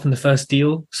in apart from the first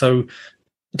deal. So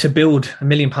to build £1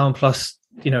 million plus,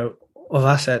 of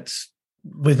assets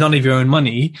with none of your own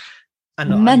money,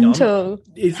 and mental.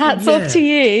 Hats off to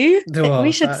you. Oh,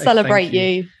 we should celebrate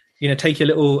you. Take your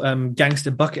little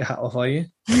gangster bucket hat off, are you?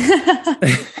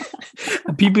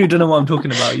 People who don't know what I'm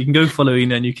talking about, you can go follow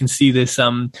Ina and you can see this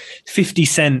 50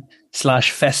 cent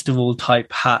 /festival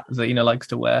type hat that Ina likes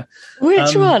to wear.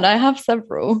 Which one? I have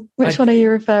several. Which one are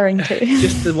you referring to?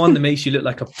 Just the one that makes you look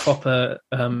like a proper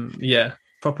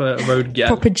proper road gap.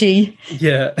 Proper G.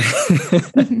 Yeah.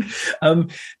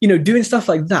 Doing stuff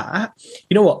like that,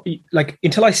 you know what? Like,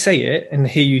 until I say it and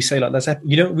hear you say like that's,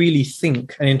 you don't really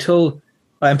think. And until,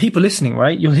 and people listening,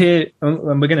 right, you'll hear,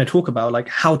 and we're going to talk about like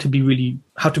how to be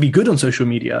good on social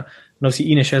media. And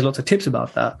obviously Ina shares lots of tips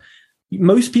about that.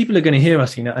 Most people are going to hear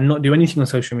us, Ina, and not do anything on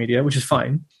social media, which is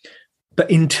fine. But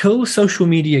until social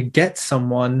media gets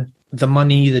someone the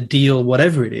money, the deal,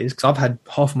 whatever it is, because I've had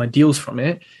half of my deals from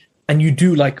it, and you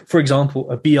do, like, for example,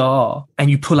 a BRR, and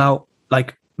you pull out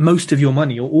like most of your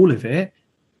money or all of it,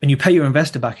 and you pay your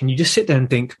investor back, and you just sit there and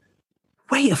think,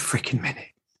 wait a freaking minute.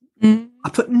 I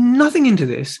put nothing into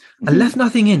this. I left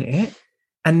nothing in it.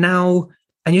 And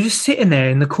you're just sitting there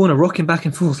in the corner, rocking back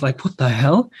and forth like, what the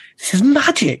hell? This is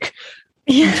magic.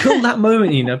 Yeah. Until that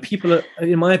moment, people are,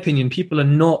 in my opinion, people are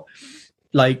not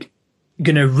like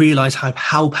going to realize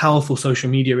how powerful social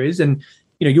media is. And,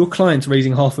 your client's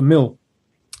raising $500,000.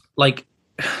 Like,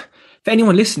 for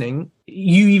anyone listening,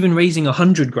 you even raising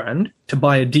 100 grand to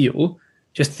buy a deal,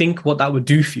 just think what that would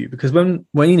do for you. Because when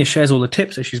Ina shares all the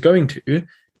tips that she's going to,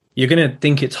 you're going to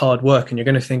think it's hard work, and you're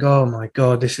going to think, oh my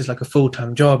God, this is like a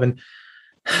full-time job. And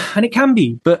And it can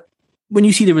be, but when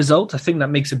you see the results, I think that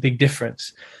makes a big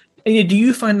difference. And do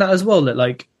you find that as well, that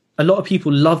like a lot of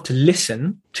people love to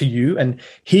listen to you and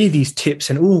hear these tips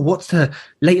and, oh, what's the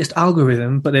latest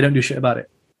algorithm, but they don't do shit about it?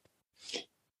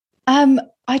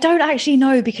 I don't actually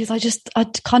know, because I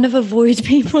kind of avoid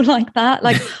people like that.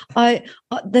 Like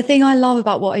the thing I love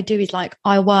about what I do is like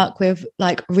I work with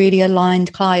like really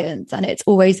aligned clients, and it's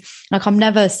always like I'm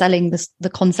never selling the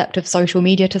concept of social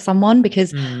media to someone,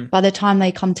 because by the time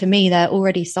they come to me, they're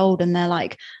already sold and they're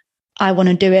like, I want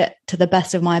to do it to the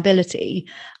best of my ability.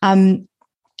 And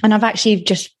I've actually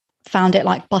just found it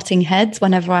like butting heads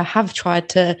whenever I have tried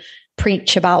to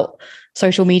preach about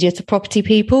social media to property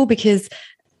people, because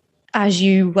as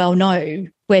you well know,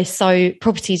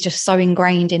 property is just so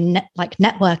ingrained in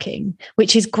networking,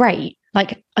 which is great.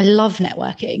 Like I love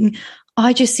networking.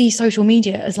 I just see social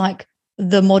media as like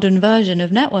the modern version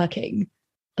of networking.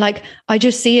 Like I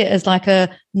just see it as like a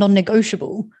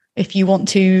non-negotiable if you want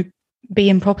to be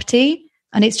in property.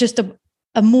 And it's just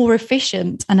a more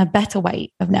efficient and a better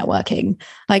way of networking.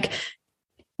 Like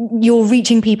you're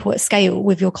reaching people at scale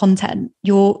with your content.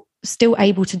 You're still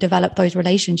able to develop those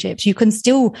relationships. You can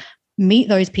still meet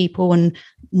those people and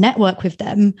network with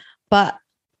them, but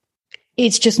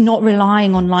it's just not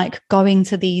relying on like going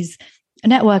to these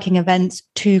networking events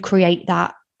to create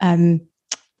that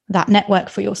network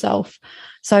for yourself.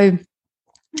 So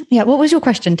yeah, what was your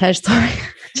question, Tej? Sorry,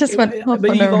 just went off.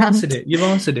 But you've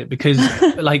answered it because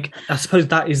like I suppose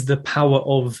that is the power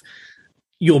of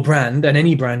your brand, and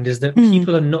any brand, is that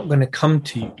people are not going to come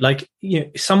to you. Like, you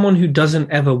know, someone who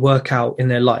doesn't ever work out in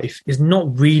their life is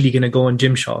not really going to go on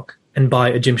Gymshark and buy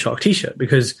a Gymshark t-shirt,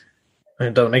 because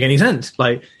it doesn't make any sense.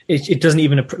 Like it doesn't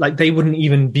even, like they wouldn't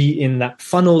even be in that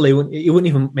funnel. It wouldn't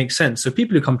even make sense. So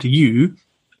people who come to you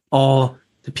are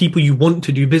the people you want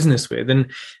to do business with.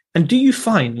 And do you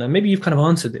find, like, maybe you've kind of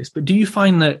answered this, but do you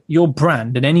find that your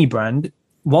brand, and any brand,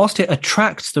 whilst it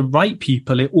attracts the right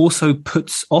people, it also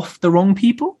puts off the wrong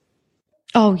people?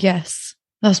 Oh, yes.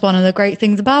 That's one of the great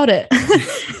things about it.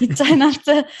 You don't have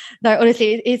to, no,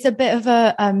 honestly, it's a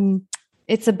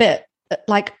bit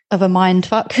like of a mind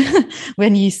fuck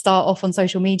when you start off on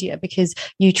social media, because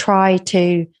you try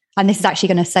to, and this is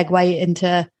actually going to segue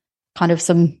into kind of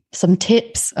some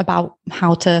tips about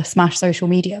how to smash social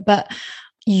media, but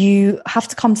you have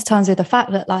to come to terms with the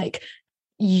fact that like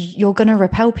you're going to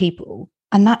repel people,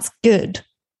 and that's good.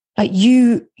 Like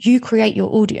you create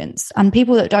your audience, and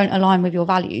people that don't align with your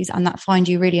values and that find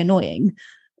you really annoying,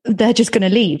 they're just going to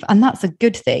leave. And that's a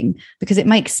good thing, because it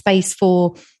makes space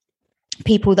for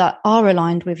people that are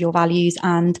aligned with your values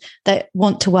and that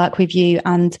want to work with you,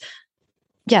 and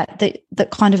that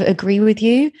kind of agree with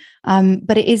you.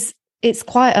 But it's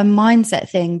quite a mindset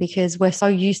thing, because we're so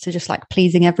used to just like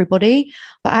pleasing everybody.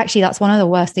 But actually that's one of the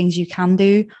worst things you can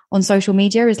do on social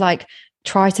media, is like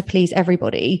try to please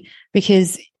everybody,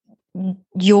 because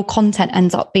your content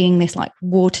ends up being this like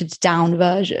watered down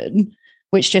version,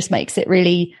 which just makes it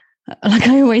really, like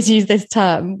I always use this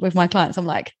term with my clients. I'm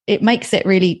like, it makes it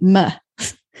really meh.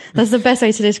 That's the best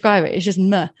way to describe it. It's just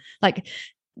meh. Like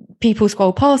people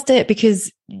scroll past it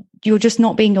because you're just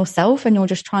not being yourself, and you're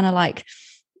just trying to like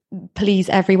please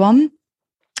everyone.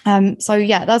 So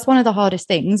yeah, that's one of the hardest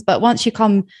things. But once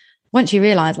you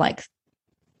realize like,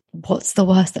 what's the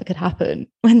worst that could happen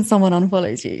when someone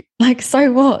unfollows you? Like,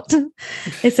 so what?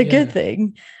 It's a good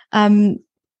thing.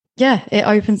 It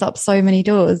opens up so many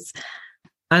doors.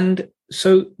 And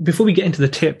so before we get into the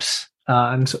tips,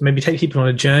 and so maybe take people on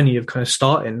a journey of kind of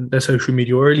starting their social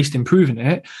media, or at least improving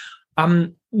it,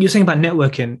 you're saying about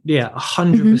networking. Yeah,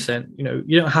 100%. You know,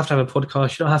 you don't have to have a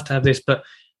podcast, you don't have to have this, but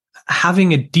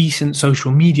having a decent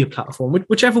social media platform,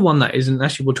 whichever one that is, and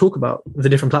actually we'll talk about the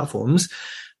different platforms.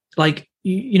 Like,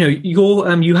 you know,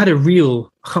 you had a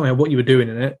reel, I can't remember what you were doing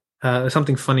in it,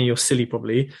 something funny or silly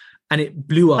probably, and it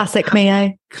blew up. Classic me,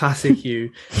 eh? Classic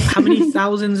you. How many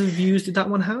thousands of views did that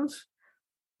one have?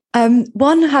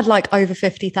 One had like over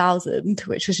 50,000,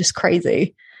 which was just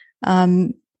crazy.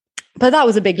 But that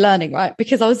was a big learning, right?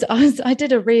 Because I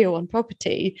did a reel on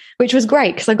property, which was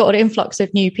great because I got an influx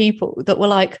of new people that were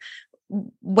like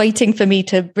waiting for me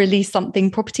to release something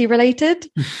property related.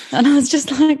 And I was just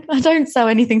like, I don't sell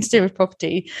anything to do with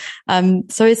property.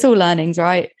 So it's all learnings,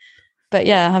 right? But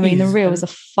yeah, I mean, the reels are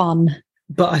fun.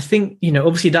 But I think, you know,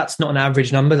 obviously that's not an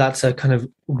average number. That's a kind of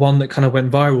one that kind of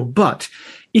went viral. But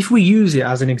if we use it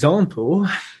as an example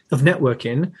of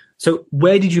networking, so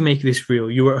where did you make this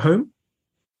reel? You were at home?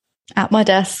 At my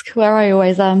desk, where I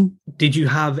always am. Did you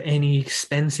have any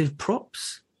expensive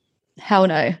props? Hell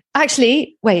no.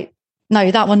 Actually, wait. No,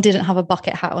 that one didn't have a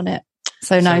bucket hat on it.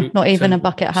 So no, not even a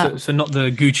bucket hat. So not the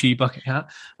Gucci bucket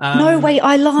hat. No, wait,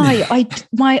 I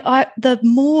lie. The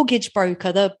mortgage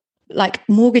broker,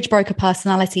 mortgage broker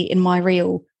personality in my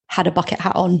reel had a bucket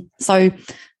hat on. So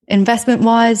investment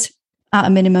wise, at a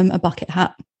minimum, a bucket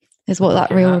hat is what that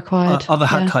reel required. Other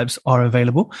hat types are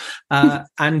available.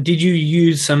 And did you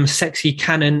use some sexy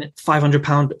Canon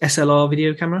 500-pound SLR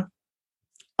video camera?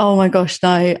 Oh my gosh,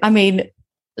 no. I mean,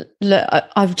 look,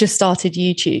 I've just started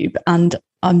YouTube and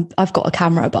I've got a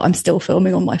camera, but I'm still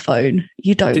filming on my phone.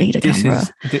 You don't need a camera.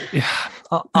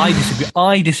 I disagree.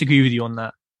 I disagree with you on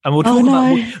that. And we'll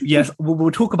talk we'll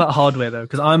talk about hardware though,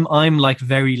 because I'm like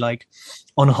very like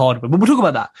on hardware, but we'll talk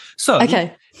about that. So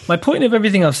my point of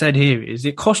everything I've said here is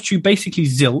it costs you basically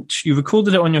zilch. You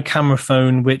recorded it on your camera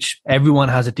phone, which everyone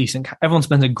has everyone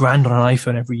spends $1,000 on an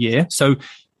iPhone every year. So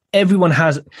everyone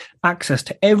has access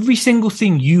to every single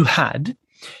thing you had,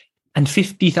 and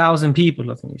 50,000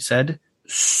 people, I think you said,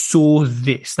 saw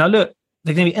this. Now look,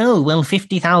 they're going to be,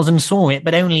 50,000 saw it,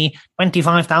 but only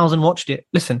 25,000 watched it.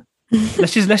 Listen,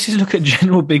 let's just look at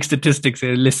general big statistics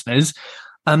here, listeners.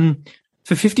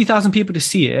 For 50,000 people to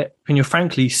see it, when you're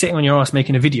frankly sitting on your ass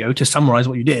making a video to summarize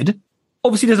what you did,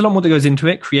 obviously there's a lot more that goes into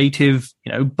it, creative,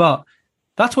 but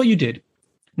that's what you did.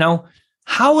 Now,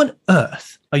 how on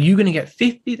earth are you going to get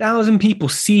 50,000 people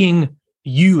seeing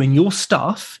you and your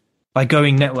stuff by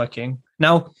going networking?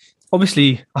 Now,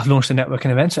 obviously, I've launched a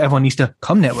networking event, so everyone needs to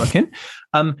come networking.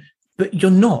 But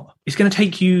you're not. It's going to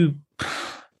take you,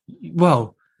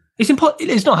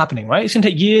 it's not happening, right? It's going to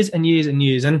take years and years and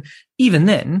years. And even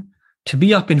then, to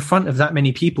be up in front of that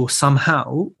many people,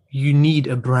 somehow you need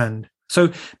a brand.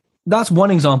 So that's one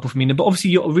example for me. But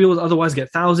obviously, your reels otherwise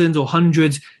get thousands or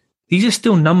hundreds. These are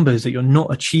still numbers that you're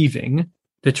not achieving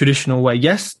the traditional way.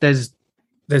 Yes, there's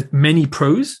many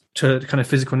pros to kind of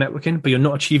physical networking, but you're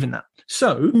not achieving that.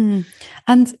 So,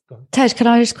 and Tej, can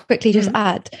I just quickly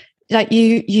add, like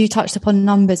you touched upon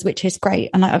numbers, which is great,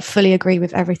 and I fully agree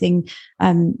with everything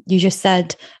you just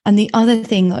said. And the other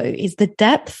thing though is the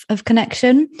depth of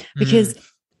connection, because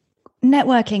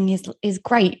networking is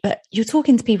great, but you're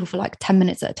talking to people for like 10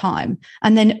 minutes at a time,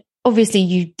 and then obviously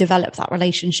you develop that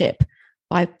relationship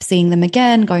by seeing them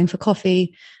again, going for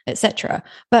coffee, etc.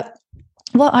 But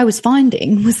what I was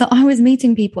finding was that I was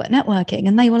meeting people at networking,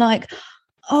 and they were like,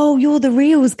 "Oh, you're the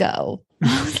Reels girl."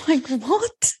 I was like,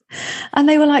 "What?" And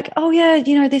they were like, "Oh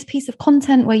yeah, this piece of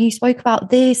content where you spoke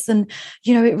about this, and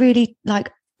it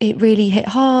really hit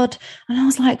hard." And I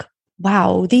was like,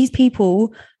 "Wow, these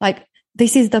people, like,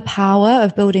 this is the power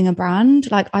of building a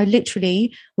brand." Like, I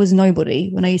literally was nobody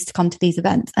when I used to come to these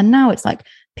events, and now it's like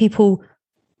people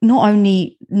not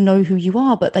only know who you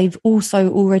are, but they've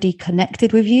also already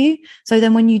connected with you. So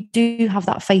then when you do have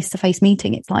that face-to-face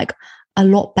meeting, it's like a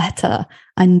lot better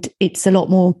and it's a lot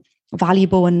more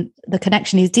valuable, and the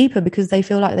connection is deeper because they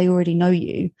feel like they already know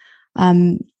you.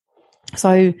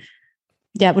 So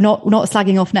yeah, we're not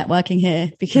slagging off networking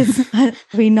here, because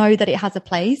we know that it has a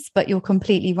place, but you're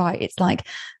completely right. It's like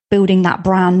building that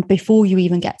brand before you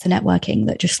even get to networking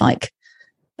that just like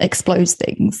explodes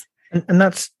things. And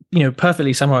that's,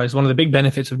 perfectly summarized. One of the big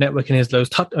benefits of networking is those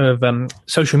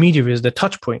social media is the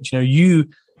touch points. You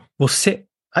will sit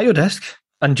at your desk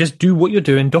and just do what you're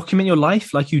doing, document your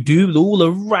life like you do with all the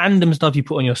random stuff you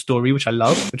put on your story, which I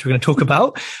love, which we're going to talk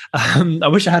about. I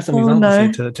wish I had some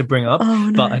examples here to bring up,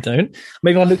 but I don't.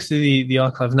 Maybe I'll look through the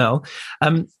archive now.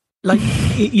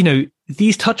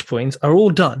 These touch points are all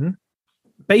done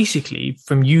basically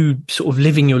from you sort of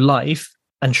living your life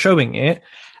and showing it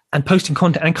and posting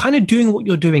content and kind of doing what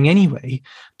you're doing anyway,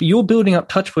 but you're building up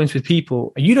touch points with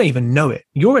people and you don't even know it.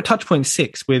 You're at touch point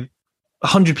 6 with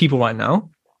 100 people right now,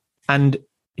 and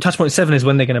touch point 7 is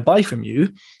when they're going to buy from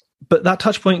you. But that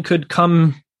touch point could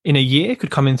come in a year, could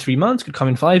come in 3 months, could come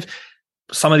in 5.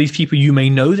 Some of these people you may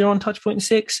know they're on touch point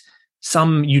 6,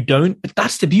 some you don't, but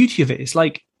that's the beauty of it. It's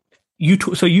like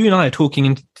so you and I are talking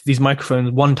into these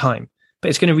microphones one time, but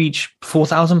it's going to reach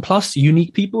 4,000 plus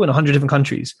unique people in 100 different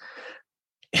countries.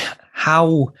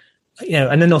 How,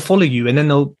 and then they'll follow you, and then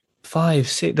they'll 5,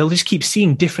 6, they'll just keep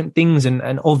seeing different things and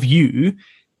of you,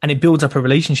 and it builds up a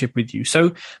relationship with you.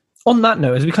 So on that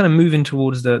note, as we kind of move in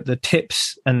towards the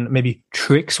tips and maybe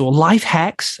tricks or life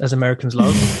hacks, as Americans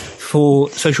love, for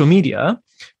social media,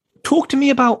 talk to me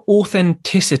about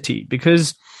authenticity,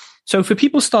 because so for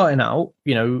people starting out,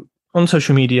 on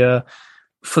social media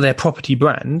for their property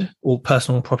brand or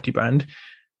personal property brand,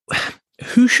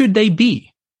 who should they be?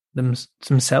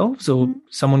 Themselves or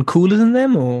someone cooler than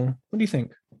them, or what do you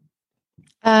think?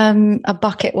 A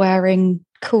bucket wearing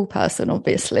cool person,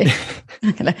 obviously.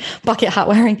 Bucket hat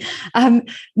wearing.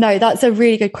 No, that's a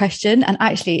really good question, and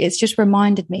actually it's just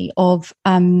reminded me of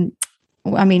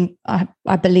I mean,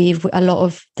 I believe a lot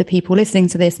of the people listening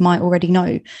to this might already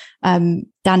know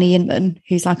Danny Inman,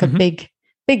 who's like a big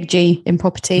G in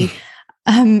property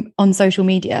on social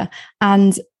media.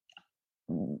 And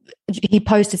he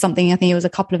posted something, I think it was a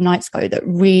couple of nights ago, that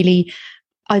really,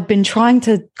 I've been trying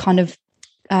to kind of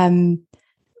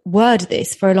word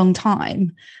this for a long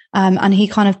time. And he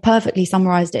kind of perfectly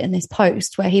summarized it in this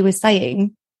post where he was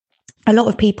saying, a lot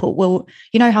of people will,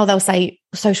 you know how they'll say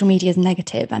social media is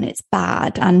negative and it's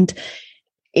bad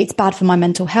for my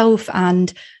mental health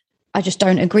and I just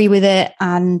don't agree with it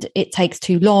and it takes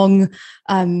too long.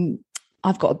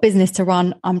 I've got a business to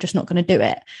run. I'm just not going to do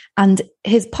it. And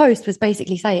his post was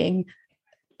basically saying,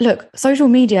 look, social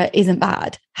media isn't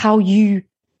bad. How you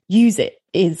use it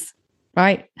is,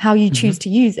 right? How you choose to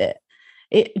use it.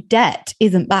 Debt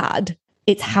isn't bad.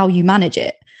 It's how you manage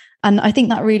it. And I think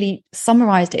that really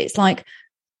summarized it. It's like,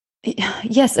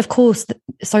 yes, of course,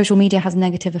 social media has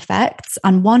negative effects.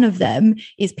 And one of them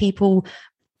is people,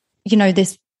 you know,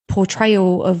 this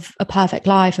portrayal of a perfect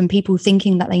life and people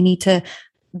thinking that they need to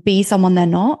be someone they're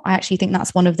not. I actually think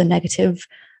that's one of the negative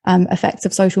effects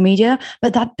of social media.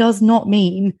 But that does not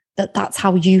mean that that's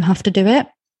how you have to do it.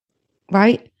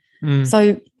 Right.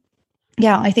 So,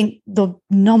 yeah, I think the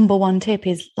number one tip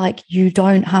is like, you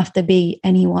don't have to be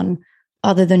anyone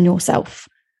other than yourself.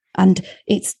 And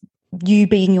it's you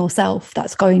being yourself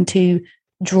that's going to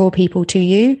draw people to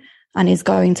you and is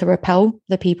going to repel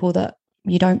the people that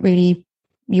you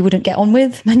wouldn't get on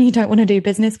with and you don't want to do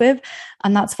business with.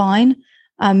 And that's fine.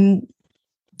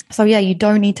 So yeah, you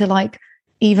don't need to like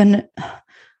even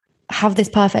have this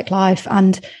perfect life.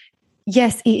 And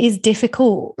yes, it is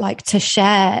difficult like to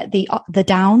share the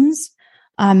downs.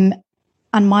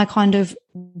 And my kind of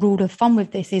rule of thumb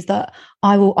with this is that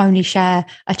I will only share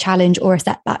a challenge or a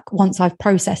setback once I've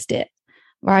processed it,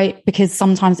 right? Because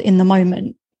sometimes in the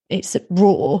moment it's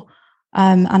raw.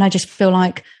 And I just feel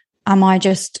like, am I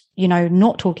just, you know,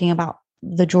 not talking about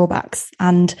the drawbacks?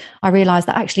 And I realized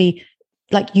that actually,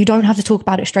 like, you don't have to talk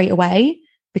about it straight away,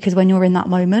 because when you're in that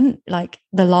moment, like,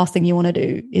 the last thing you want to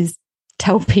do is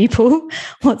tell people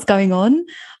what's going on.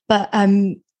 But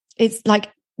it's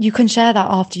like, you can share that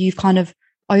after you've kind of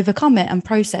overcome it and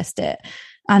processed it.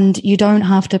 And you don't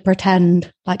have to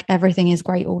pretend like everything is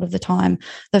great all of the time.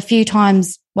 The few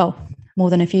times, well, more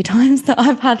than a few times that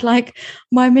I've had like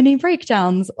my mini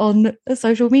breakdowns on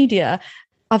social media,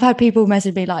 I've had people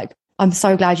message me like, I'm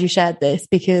so glad you shared this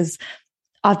because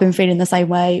I've been feeling the same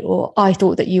way. Or I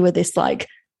thought that you were this like,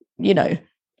 you know,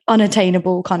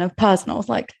 unattainable kind of person. I was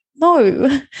like,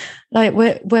 no, like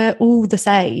we're all the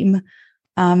same.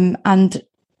 And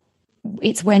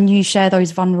it's when you share those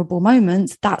vulnerable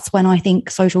moments, that's when I think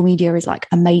social media is like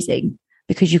amazing,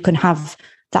 because you can have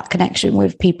that connection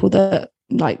with people that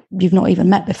like you've not even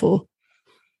met before.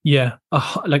 Yeah,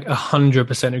 like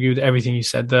 100% agree with everything you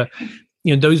said.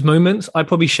 You know, those moments, I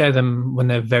probably share them when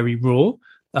they're very raw.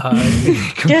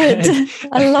 Good.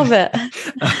 I love it.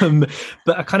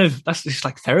 But that's just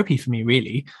like therapy for me,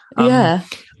 really. Yeah.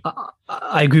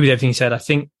 I agree with everything you said. I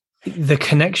think the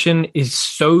connection is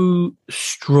so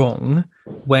strong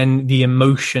when the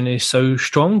emotion is so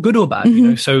strong, good or bad, you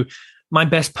know. So my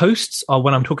best posts are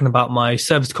when I'm talking about my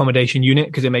service accommodation unit,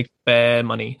 because it makes bare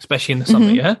money, especially in the summer.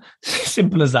 Yeah.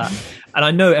 Simple as that. And I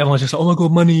know everyone's just like, oh my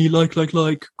God, money, like,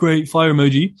 great, fire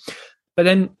emoji. But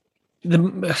then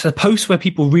the post where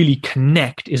people really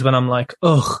connect is when I'm like,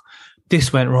 ugh,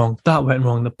 this went wrong, that went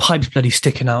wrong, the pipe's bloody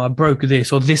sticking out, I broke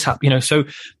this, or this happened, you know. So,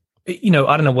 you know,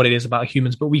 I don't know what it is about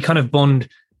humans, but we kind of bond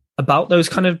about those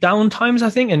kind of down times, I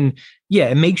think. And yeah,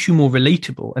 it makes you more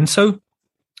relatable. And so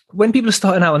when people are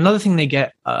starting out, another thing they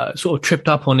get sort of tripped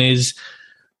up on is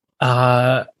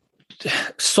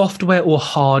software or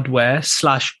hardware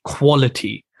 /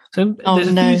 quality. So there's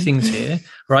a few things here,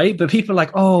 right? But people are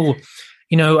like, oh,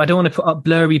 you know, I don't want to put up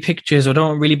blurry pictures, or I don't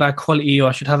want really bad quality, or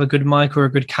I should have a good mic or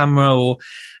a good camera, or,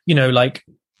 you know, like,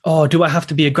 oh, do I have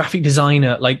to be a graphic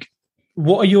designer? Like,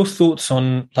 what are your thoughts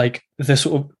on like the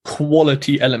sort of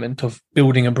quality element of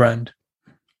building a brand?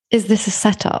 Is this a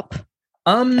setup?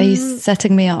 Are you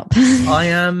setting me up? I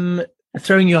am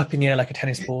throwing you up in the air like a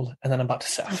tennis ball, and then I'm about to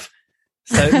surf.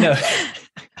 So no.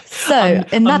 So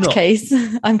in that case,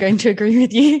 I'm going to agree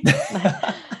with you.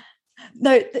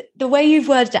 No, the way you've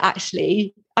worded it,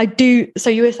 actually, I do.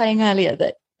 So you were saying earlier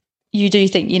that you do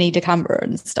think you need a camera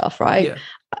and stuff, right? Yeah.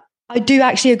 I do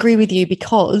actually agree with you,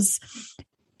 because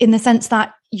in the sense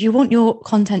that you want your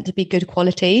content to be good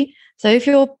quality. So if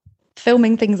you're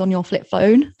filming things on your flip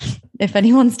phone, if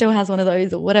anyone still has one of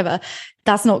those or whatever,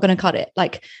 that's not going to cut it.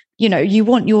 Like, you know, you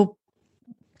want your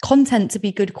content to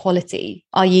be good quality,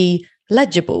 i.e.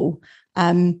 legible,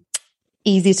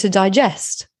 easy to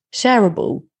digest,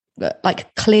 shareable,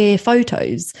 like clear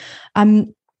photos.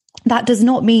 That does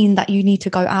not mean that you need to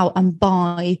go out and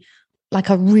buy like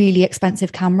a really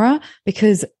expensive camera,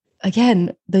 because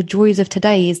again, the joys of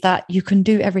today is that you can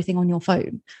do everything on your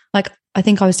phone. Like I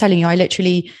think I was telling you,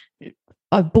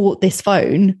 I bought this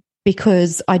phone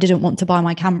because I didn't want to buy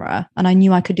my camera and I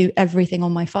knew I could do everything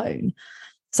on my phone.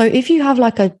 So if you have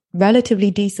like a relatively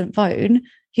decent phone,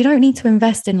 you don't need to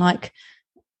invest in like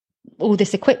all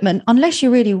this equipment unless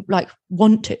you really like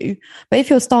want to. But if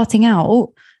you're starting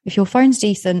out, if your phone's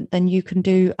decent, then you can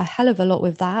do a hell of a lot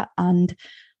with that. And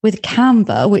with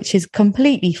Canva, which is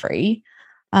completely free,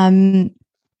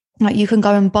 like you can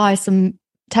go and buy some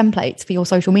templates for your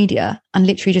social media and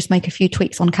literally just make a few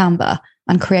tweaks on Canva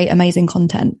and create amazing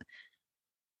content.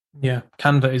 Yeah,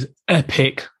 Canva is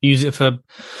epic. Use it for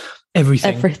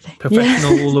everything.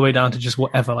 Professional all the way down to just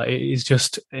whatever. Like it is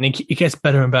just, and it gets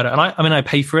better and better. And I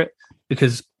pay for it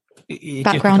because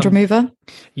background remover.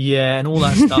 Yeah, and all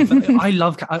that stuff.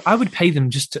 I would pay them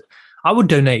I would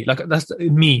donate. Like that's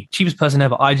me, cheapest person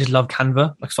ever. I just love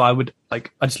Canva. Like, so I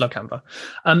just love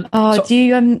Canva. Do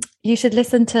you, you should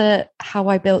listen to How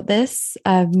I Built This.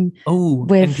 With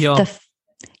NPR.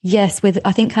 Yes, with,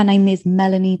 I think her name is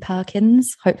Melanie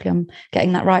Perkins. Hopefully I'm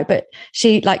getting that right. But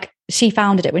she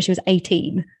founded it when she was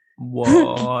 18.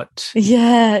 What?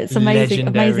 Yeah, it's amazing.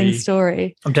 Legendary. Amazing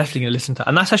story. I'm definitely going to listen to that.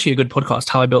 And that's actually a good podcast,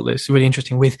 How I Built This. Really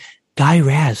interesting, with Guy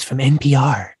Raz from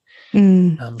NPR.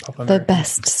 The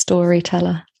best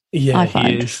storyteller. Yeah,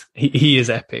 he is. He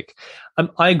is epic.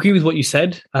 I agree with what you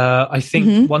said. I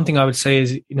think one thing I would say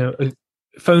is,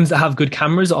 phones that have good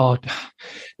cameras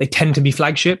they tend to be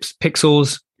flagships,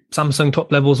 Pixels, Samsung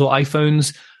top levels, or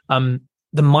iPhones.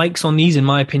 The mics on these, in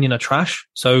my opinion, are trash.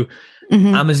 So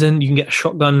Amazon, you can get a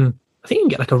shotgun. I think you can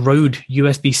get like a Rode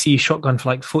USB-C shotgun for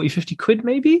like 40, 50 quid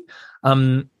maybe.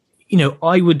 I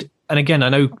would, and again, I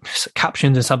know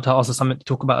captions and subtitles are something to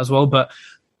talk about as well, but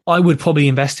I would probably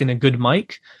invest in a good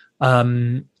mic.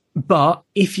 But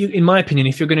in my opinion,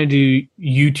 if you're going to do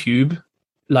YouTube,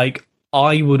 like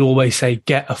I would always say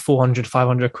get a 400,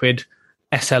 500 quid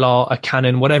SLR, a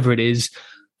Canon, whatever it is,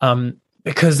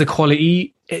 because the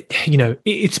quality,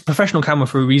 it's a professional camera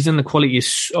for a reason. The quality is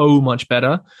so much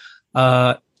better.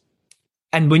 And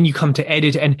when you come to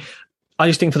edit, and I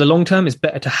just think for the long term, it's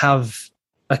better to have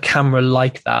a camera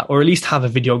like that, or at least have a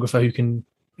videographer who can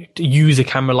use a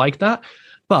camera like that.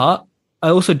 But I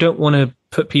also don't want to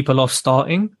put people off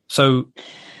starting. So,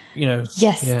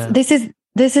 Yes, yeah. This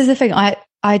is the thing.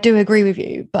 I do agree with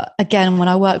you. But again, when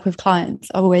I work with clients,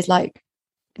 I'm always like,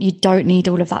 you don't need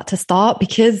all of that to start,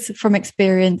 because from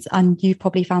experience, and you've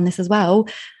probably found this as well,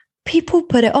 people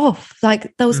put it off.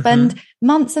 Like they'll spend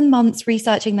months and months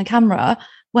researching the camera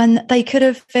when they could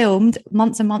have filmed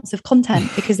months and months of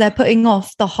content, because they're putting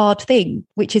off the hard thing,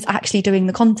 which is actually doing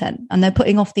the content, and they're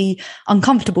putting off the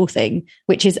uncomfortable thing,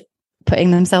 which is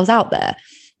putting themselves out there.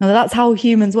 Now that's how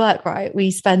humans work, right?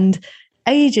 We spend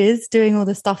ages doing all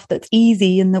the stuff that's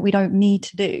easy and that we don't need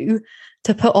to do,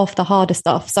 to put off the harder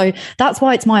stuff. So that's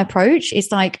why it's my approach.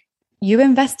 It's like, you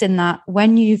invest in that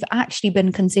when you've actually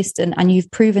been consistent and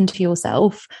you've proven to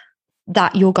yourself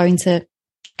that you're going to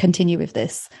continue with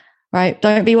this, right?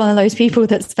 Don't be one of those people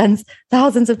that spends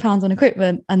thousands of pounds on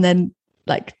equipment and then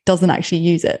like doesn't actually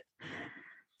use it.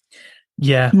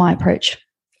 Yeah. My approach.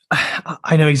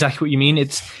 I know exactly what you mean.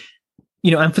 It's,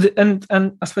 and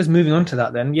I suppose moving on to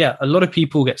that then, yeah, a lot of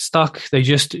people get stuck. They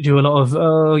just do a lot of,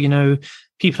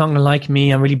 people aren't going to like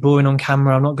me. I'm really boring on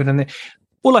camera. I'm not good on it.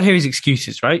 All I hear is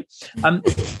excuses, right?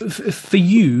 For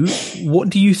you, what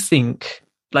do you think,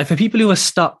 like for people who are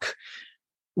stuck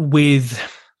with,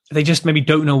 they just maybe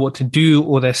don't know what to do,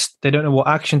 or they don't know what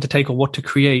action to take or what to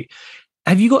create.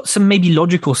 Have you got some maybe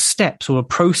logical steps or a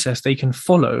process they can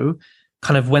follow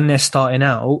kind of when they're starting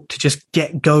out to just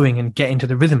get going and get into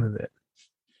the rhythm of it?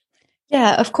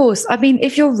 Yeah, of course. I mean,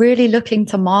 if you're really looking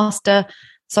to master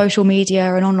social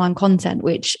media and online content,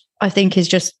 which I think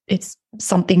is it's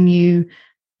something you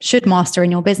should master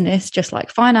in your business, just like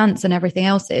finance and everything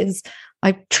else is,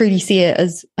 I truly see it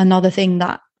as another thing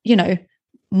that,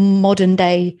 modern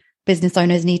day business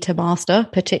owners need to master,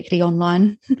 particularly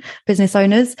online business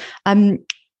owners.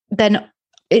 Then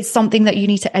it's something that you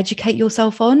need to educate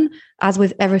yourself on, as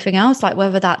with everything else. Like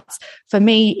whether that's, for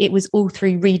me, it was all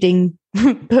through reading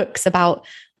books about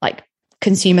like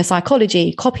consumer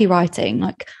psychology, copywriting.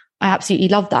 Like I absolutely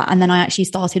love that. And then I actually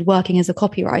started working as a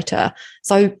copywriter.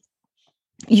 So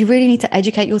you really need to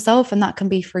educate yourself, and that can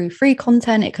be through free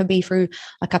content. It can be through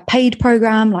like a paid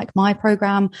program, like my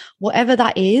program, whatever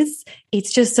that is.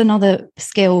 It's just another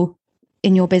skill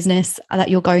in your business that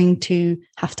you're going to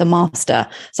have to master.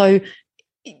 So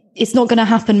it's not going to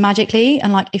happen magically.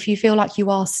 And like, if you feel like you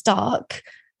are stuck,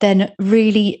 then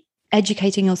really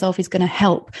educating yourself is going to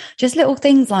help. Just little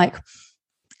things like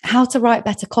how to write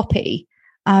better copy,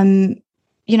 how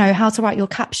to write your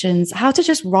captions, how to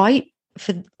just write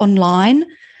for online.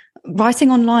 Writing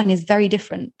online is very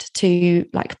different to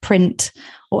like print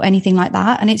or anything like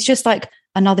that. And it's just like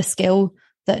another skill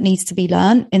that needs to be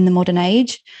learned in the modern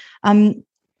age.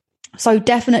 So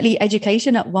definitely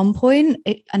education at one point,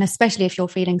 and especially if you're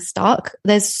feeling stuck,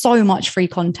 there's so much free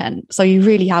content. So you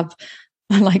really have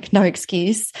like no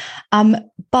excuse.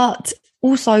 But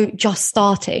also just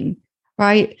starting,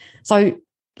 right? So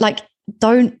like,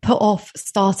 don't put off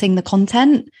starting the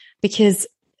content, because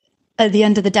at the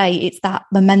end of the day, it's that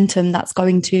momentum that's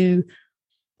going to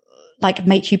like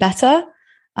make you better.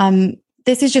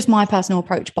 This is just my personal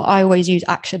approach, but I always use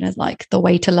action as like the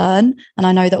way to learn. And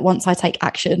I know that once I take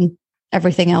action,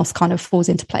 everything else kind of falls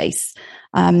into place.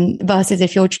 Versus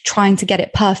if you're trying to get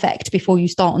it perfect before you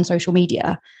start on social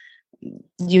media,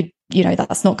 you know,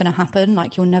 that's not going to happen.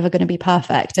 Like, you're never going to be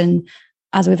perfect. And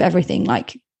as with everything,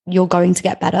 like, you're going to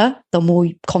get better the more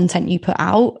content you put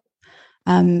out,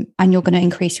 and you're going to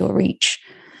increase your reach.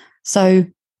 So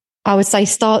I would say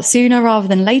start sooner rather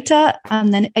than later,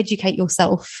 and then educate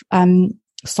yourself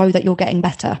so that you're getting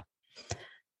better.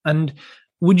 And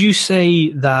would you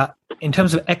say that in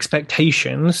terms of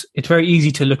expectations, it's very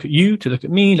easy to look at you, to look at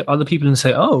me, look at other people and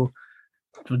say, oh,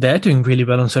 they're doing really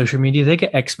well on social media. They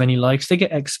get X many likes, they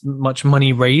get X much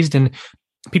money raised, and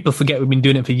people forget we've been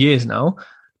doing it for years now.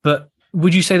 But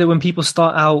would you say that when people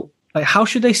start out, like, how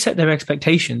should they set their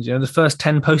expectations? You know, the first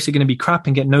 10 posts are going to be crap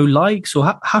and get no likes,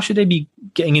 or how should they be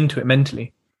getting into it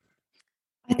mentally?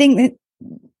 I think that,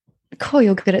 Cool,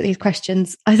 you're good at these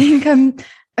questions. I think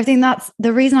that's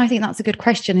the reason I think that's a good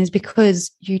question, is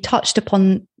because you touched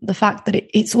upon the fact that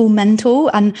it's all mental.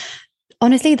 And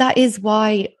honestly, that is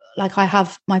why, like, I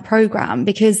have my program,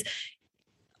 because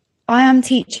I am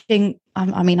teaching.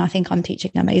 I think I'm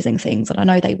teaching amazing things and I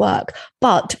know they work,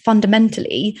 but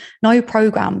fundamentally, no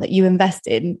program that you invest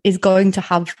in is going to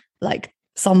have like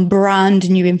some brand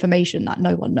new information that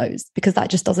no one knows, because that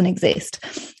just doesn't exist.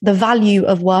 The value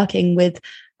of working with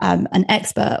an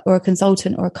expert or a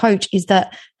consultant or a coach is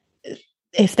that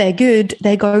if they're good,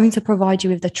 they're going to provide you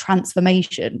with the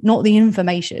transformation, not the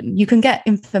information. You can get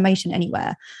information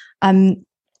anywhere.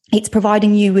 It's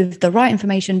providing you with the right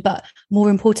information, but more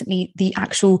importantly, the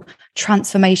actual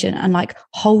transformation and like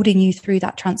holding you through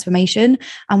that transformation.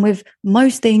 And with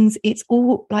most things, it's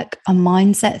all like a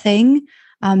mindset thing.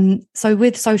 So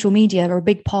with social media, a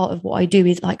big part of what I do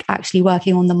is like actually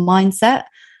working on the mindset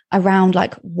around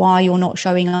like why you're not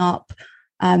showing up,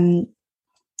 and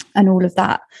all of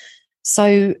that.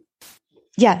 So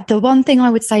yeah, the one thing I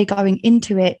would say going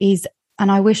into it is,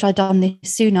 and I wish I'd done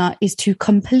this sooner, is to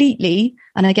completely,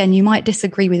 and again, you might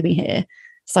disagree with me here,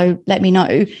 so let me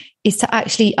know, is to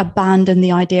actually abandon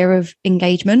the idea of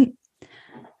engagement.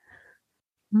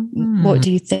 What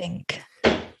do you think?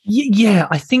 Yeah,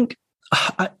 I think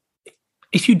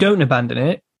if you don't abandon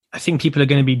it, I think people are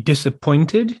going to be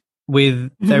disappointed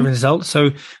with their results.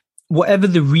 So whatever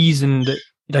the reason that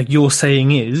like you're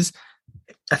saying is,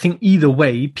 I think either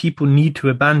way, people need to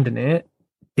abandon it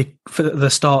for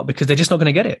the start, because they're just not going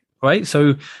to get it, right?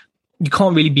 So you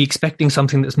can't really be expecting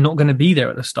something that's not going to be there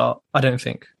at the start, I don't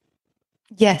think.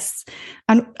 Yes.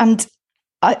 And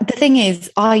the thing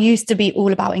is, I used to be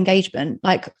all about engagement.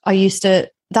 Like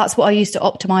that's what I used to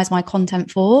optimize my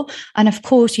content for. And of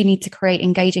course, you need to create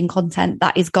engaging content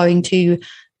that is going to,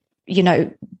 you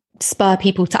know, spur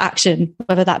people to action,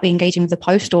 whether that be engaging with the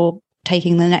post or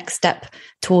taking the next step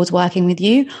towards working with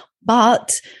you.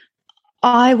 But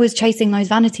I was chasing those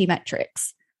vanity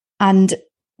metrics, and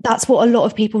that's what a lot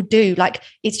of people do. Like,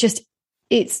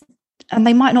 and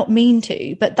they might not mean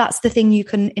to, but that's the thing you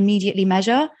can immediately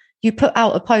measure. You put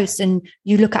out a post and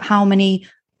you look at how many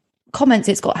comments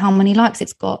it's got, how many likes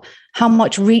it's got, how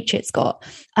much reach it's got.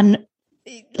 And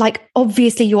like,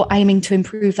 obviously you're aiming to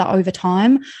improve that over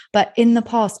time. But in the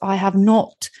past, I have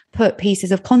not put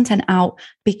pieces of content out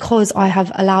because I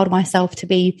have allowed myself to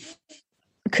be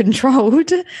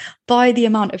controlled by the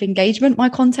amount of engagement my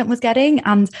content was getting.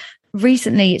 And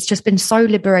recently it's just been so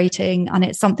liberating, and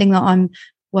it's something that I'm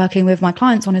working with my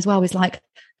clients on as well, is like,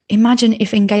 imagine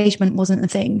if engagement wasn't a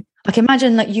thing. Like,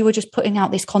 imagine that you were just putting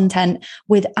out this content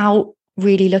without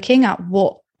really looking at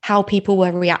how people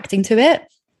were reacting to it.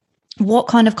 What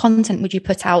kind of content would you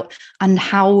put out, and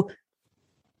how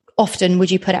often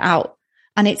would you put it out?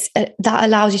 And it's that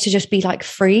allows you to just be like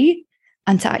free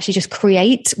and to actually just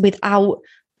create without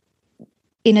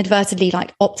inadvertently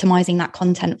like optimizing that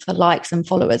content for likes and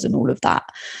followers and all of that.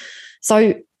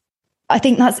 So I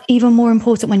think that's even more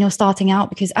important when you're starting out,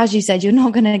 because as you said, you're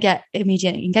not going to get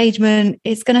immediate engagement.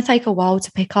 It's going to take a while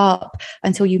to pick up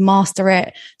until you master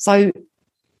it. So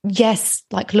yes,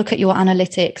 like look at your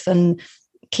analytics and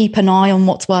keep an eye on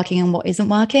what's working and what isn't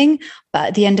working. But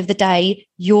at the end of the day,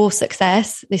 your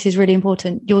success, this is really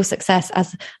important, your success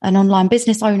as an online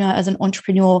business owner, as an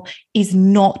entrepreneur, is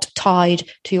not tied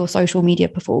to your social media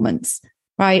performance,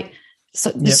 right? So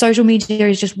the social media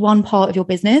is just one part of your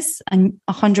business, and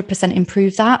 100%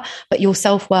 improve that. But your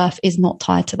self-worth is not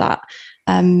tied to that.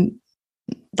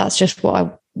 That's just what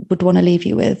I would want to leave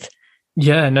you with.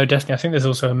 Yeah, no, definitely. I think there's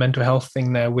also a mental health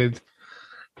thing there with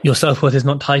your self-worth is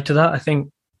not tied to that. I think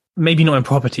maybe not in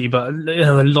property, but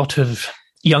a lot of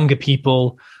younger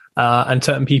people and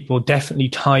certain people definitely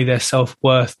tie their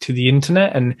self-worth to the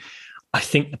internet. And I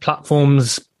think the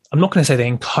platforms, I'm not going to say they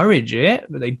encourage it,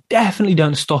 but they definitely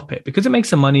don't stop it because it makes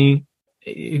them money.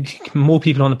 More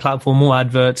people on the platform, more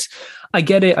adverts. I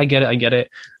get it.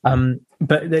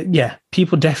 But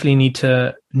people definitely need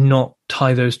to not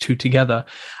tie those two together.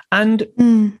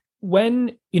 And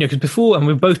when, because before, and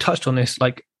we've both touched on this,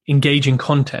 like engaging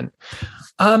content,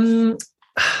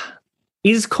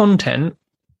 is content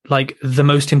like the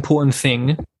most important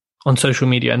thing on social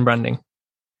media and branding?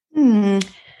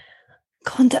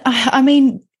 Content, I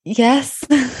mean, yes.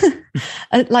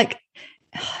 Like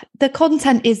the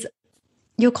content is,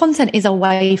 your content is a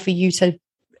way for you to,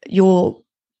 your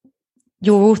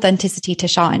authenticity to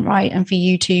shine, right? And for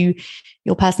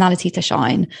your personality to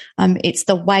shine. It's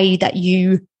the way that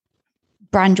you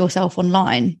brand yourself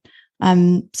online.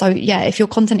 So yeah, if your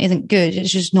content isn't good,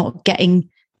 it's just not getting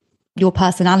your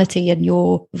personality and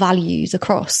your values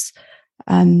across.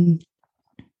 But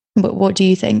what do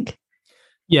you think?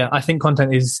 Yeah, I think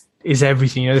content is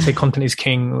everything. They say content is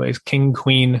king. It's king,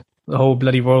 queen, the whole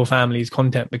bloody royal family is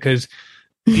content, because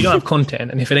if you don't have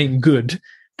content and if it ain't good,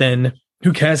 then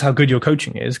who cares how good your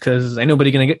coaching is? Because ain't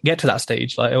nobody going to get to that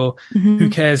stage. Like, or who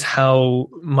cares how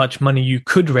much money you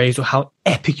could raise or how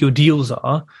epic your deals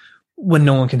are when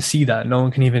no one can see that? No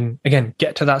one can even, again,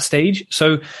 get to that stage.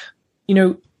 So,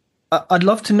 I'd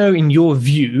love to know, in your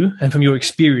view and from your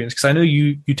experience, because I know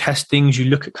you test things, you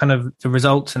look at kind of the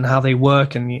results and how they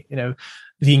work, and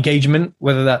the engagement,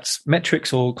 whether that's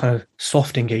metrics or kind of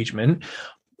soft engagement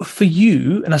for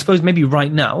you. And I suppose maybe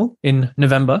right now in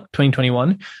November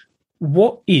 2021,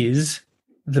 what is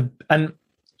and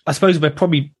I suppose we're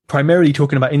probably primarily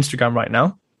talking about Instagram right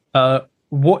now.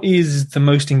 What is the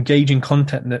most engaging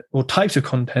content or types of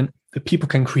content that people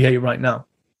can create right now?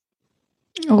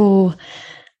 Oh,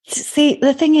 see,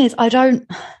 the thing is,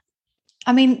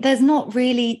 there's not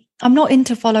really, I'm not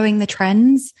into following the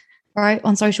trends, right,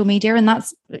 on social media. And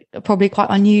that's probably quite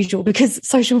unusual because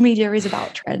social media is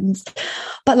about trends.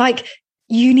 But like,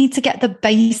 you need to get the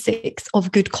basics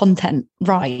of good content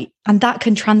right. And that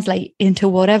can translate into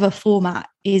whatever format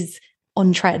is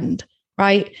on trend,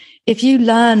 right? If you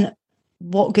learn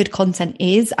what good content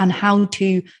is and how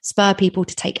to spur people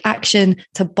to take action,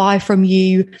 to buy from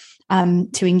you,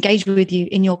 to engage with you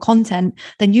in your content,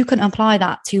 then you can apply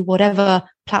that to whatever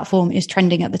platform is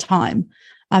trending at the time.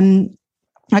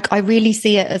 Like, I really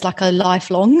see it as like a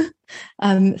lifelong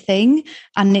thing.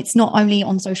 And it's not only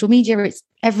on social media, it's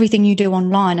everything you do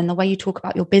online and the way you talk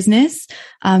about your business.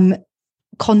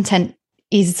 Content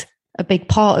is a big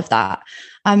part of that.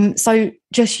 So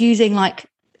just using like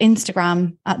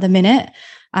Instagram at the minute,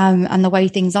 and the way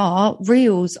things are,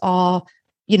 reels are,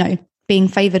 being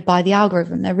favored by the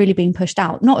algorithm. They're really being pushed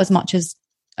out, not as much as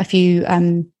a few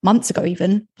months ago,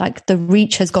 even. Like, the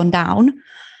reach has gone down.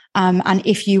 And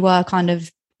if you were kind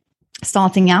of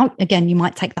starting out, again, you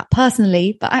might take that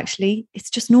personally, but actually it's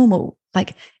just normal.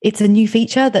 Like, it's a new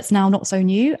feature that's now not so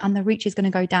new, and the reach is going to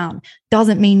go down.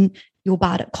 Doesn't mean you're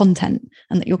bad at content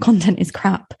and that your content is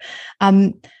crap.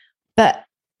 But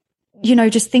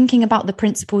just thinking about the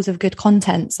principles of good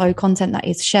content. So content that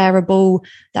is shareable,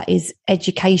 that is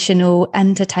educational,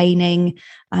 entertaining,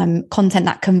 content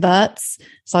that converts.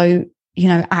 So,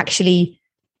 actually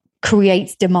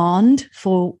creates demand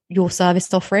for your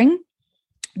service offering.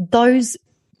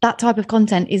 That type of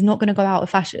content is not going to go out of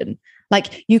fashion.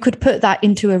 Like, you could put that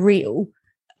into a reel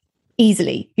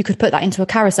easily. You could put that into a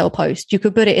carousel post. You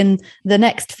could put it in the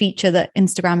next feature that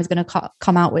Instagram is going to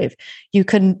come out with. You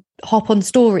can hop on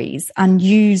stories and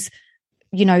use,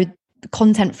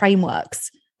 content frameworks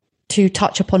to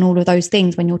touch upon all of those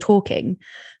things when you're talking.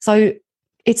 So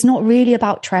it's not really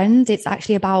about trends. It's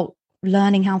actually about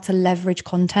learning how to leverage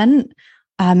content,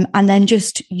 and then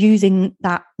just using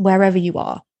that wherever you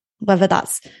are, whether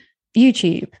that's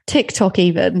YouTube, TikTok,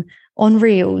 even on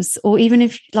Reels, or even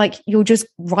if like you're just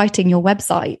writing your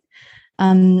website.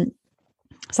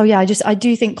 So yeah, I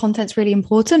do think content's really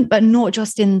important, but not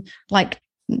just in like,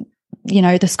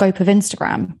 the scope of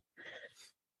Instagram.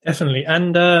 Definitely.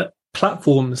 And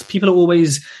platforms, people are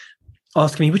always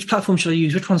asking me, which platform should I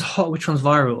use? Which one's hot? Which one's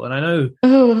viral?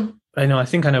 And I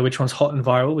think I know which one's hot and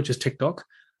viral, which is TikTok,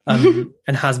 and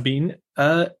has been.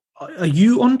 Are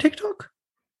you on TikTok?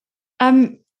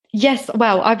 Yes.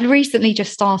 Well, I've recently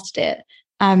just started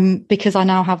it because I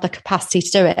now have the capacity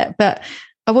to do it. But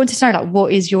I wanted to know, like,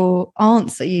 what is your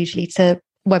answer usually to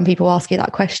when people ask you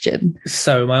that question?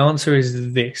 So my answer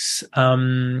is this.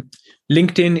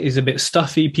 LinkedIn is a bit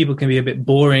stuffy. People can be a bit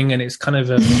boring, and it's kind of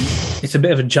it's a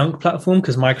bit of a junk platform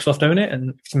because Microsoft own it,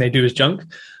 and everything they do is junk.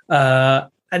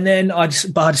 And then I'd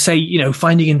say,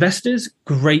 Finding Investors,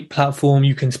 great platform.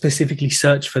 You can specifically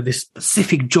search for this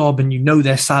specific job, and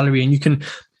their salary, and you can.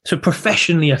 So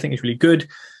professionally, I think it's really good.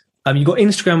 You've got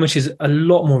Instagram, which is a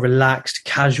lot more relaxed,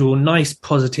 casual, nice,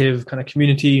 positive kind of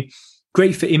community.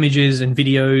 Great for images and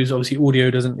videos. Obviously, audio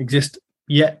doesn't exist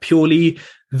yet purely.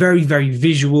 Very, very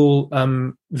visual,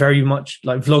 very much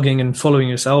like vlogging and following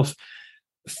yourself.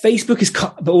 Facebook is,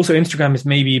 but also Instagram is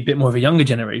maybe a bit more of a younger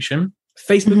generation.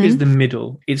 Facebook is the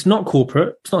middle. It's not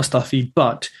corporate. It's not stuffy,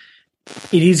 but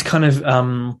it is kind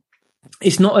of,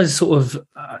 it's not as sort of,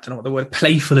 I don't know what the word,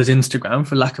 playful as Instagram,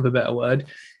 for lack of a better word.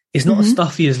 It's not as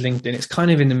stuffy as LinkedIn. It's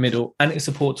kind of in the middle, and it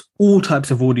supports all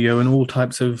types of audio and all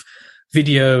types of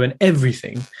video and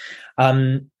everything.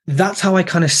 That's how I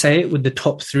kind of say it with the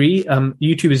top three.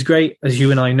 YouTube is great, as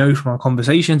you and I know from our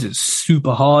conversations. It's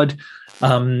super hard.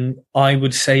 I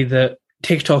would say that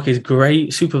TikTok is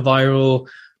great, super viral.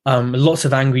 Lots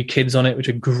of angry kids on it, which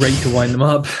are great to wind them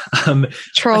up.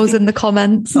 Trolls in the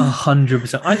comments.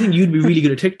 100%. I think you'd be really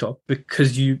good at TikTok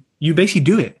because you basically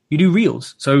do it. You do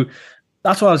reels. So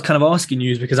that's why I was kind of asking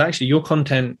you, is because actually your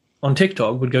content on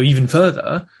TikTok would go even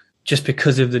further just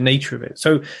because of the nature of it.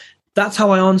 So that's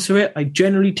how I answer it. I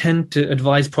generally tend to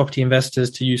advise property investors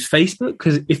to use Facebook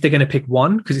because if they're going to pick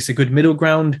one, because it's a good middle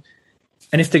ground.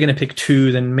 And if they're going to pick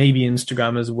two, then maybe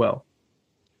Instagram as well.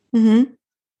 So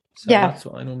that's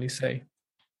what I normally say.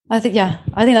 I think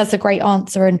that's a great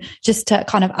answer. And just to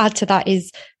kind of add to that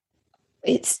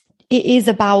it is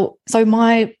about, so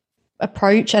my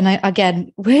approach, and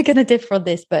again, we're going to differ on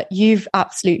this, but you've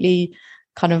absolutely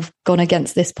kind of gone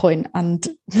against this point and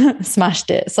smashed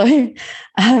it. So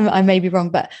I may be wrong,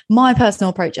 but my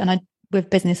personal approach with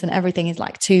business and everything is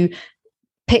like to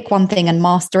pick one thing and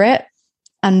master it.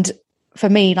 And for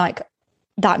me, like,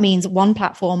 that means one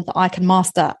platform that I can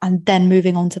master and then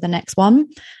moving on to the next one.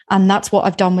 And that's what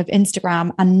I've done with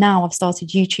Instagram. And now I've started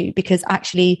YouTube because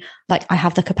actually, like, I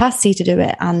have the capacity to do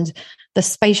it and the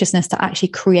spaciousness to actually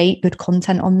create good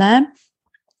content on there.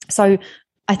 So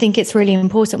I think it's really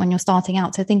important when you're starting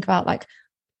out to think about, like,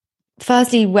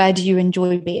 firstly, where do you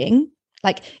enjoy being?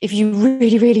 Like, if you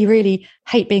really, really, really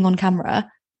hate being on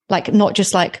camera, like, not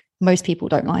just like most people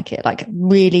don't like it, like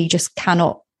really just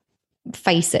cannot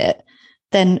face it,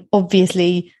 then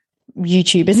obviously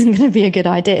YouTube isn't going to be a good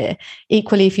idea.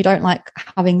 Equally, if you don't like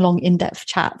having long in-depth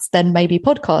chats, then maybe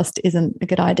podcast isn't a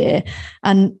good idea.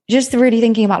 And just really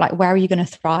thinking about, like, where are you going to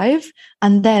thrive?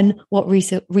 And then what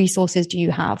resources do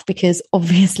you have? Because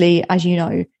obviously, as you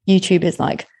know, YouTube is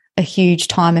like a huge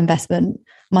time investment,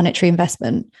 monetary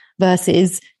investment,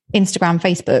 versus Instagram,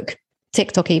 Facebook,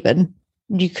 TikTok even.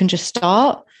 You can just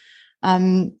start.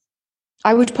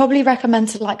 I would probably recommend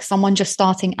to, like, someone just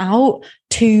starting out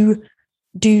to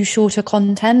do shorter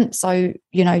content. So,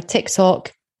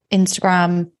 TikTok,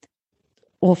 Instagram,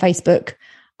 or Facebook,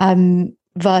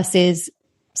 versus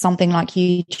something like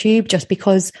YouTube, just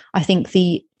because I think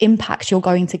the impact you're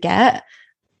going to get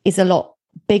is a lot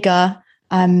bigger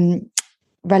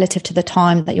relative to the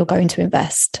time that you're going to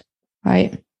invest.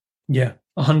 Right? Yeah.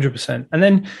 100%. And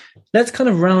then let's kind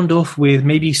of round off with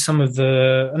maybe some of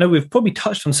I know we've probably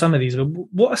touched on some of these, but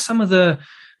what are some of the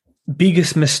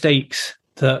biggest mistakes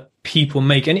that people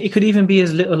make? And it could even be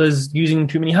as little as using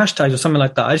too many hashtags or something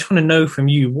like that. I just want to know from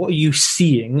you, what are you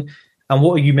seeing and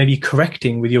what are you maybe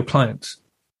correcting with your clients?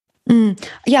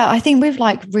 Yeah, I think we've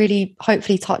like really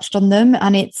hopefully touched on them,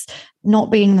 and it's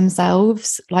not being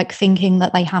themselves, like thinking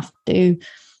that they have to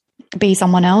be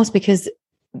someone else, because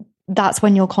that's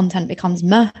when your content becomes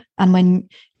meh, and when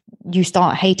you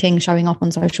start hating showing up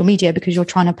on social media because you're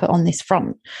trying to put on this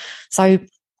front. So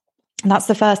that's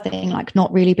the first thing, like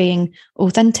not really being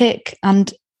authentic.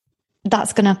 And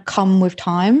that's going to come with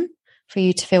time for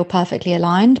you to feel perfectly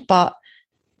aligned, but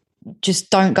just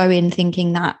don't go in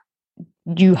thinking that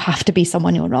you have to be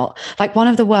someone you're not. Like, one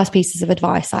of the worst pieces of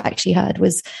advice I actually heard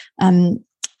was in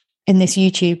this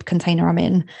YouTube container I'm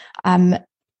in,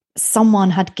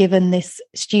 someone had given this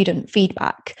student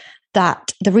feedback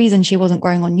that the reason she wasn't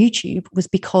growing on YouTube was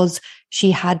because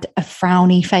she had a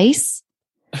frowny face.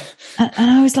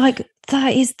 And I was like,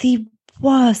 that is the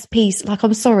worst piece. Like,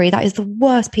 I'm sorry, that is the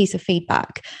worst piece of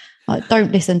feedback. Like,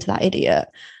 don't listen to that idiot,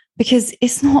 because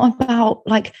it's not about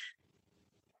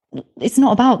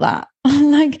that.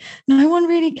 Like, no one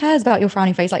really cares about your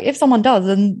frowny face. Like, if someone does,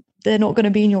 then they're not going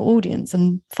to be in your audience,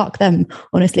 and fuck them,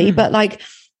 honestly. But like,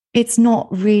 it's not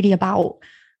really about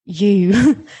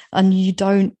you, and you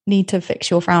don't need to fix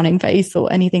your frowning face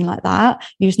or anything like that.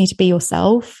 You just need to be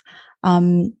yourself.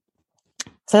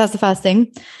 So that's the first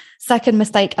thing. Second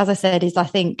mistake, as I said, is I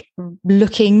think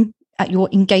looking at your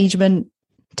engagement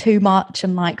too much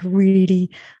and like really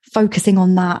focusing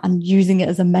on that and using it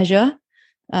as a measure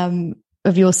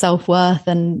of your self-worth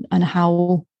and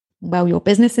how well your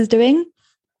business is doing.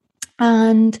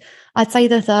 And I'd say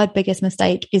the third biggest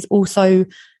mistake is also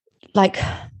like,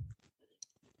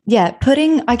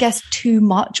 putting, I guess, too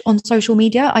much on social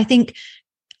media. I think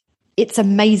it's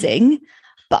amazing,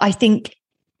 but I think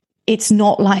it's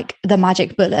not like the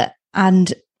magic bullet.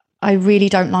 And I really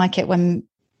don't like it when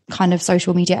kind of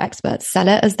social media experts sell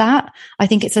it as that. I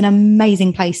think it's an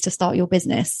amazing place to start your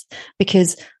business,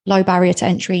 because low barrier to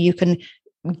entry, you can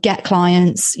get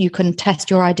clients, you can test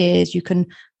your ideas, you can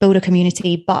build a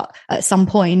community. But at some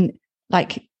point,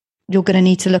 like, you're going to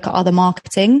need to look at other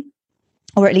marketing,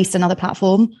 or at least another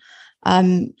platform.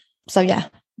 So yeah,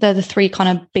 they're the three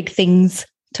kind of big things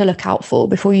to look out for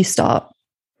before you start.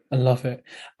 I love it.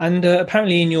 And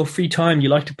apparently in your free time, you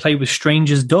like to play with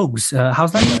strangers' dogs.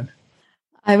 How's that going?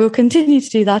 I will continue to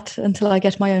do that until I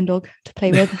get my own dog to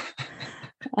play with.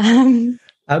 Now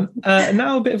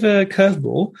a bit of a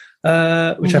curveball,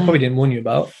 which I probably didn't warn you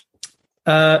about.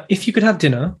 If you could have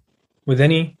dinner with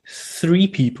any three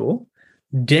people,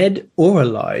 dead or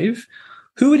alive,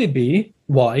 who would it be?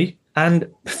 Why?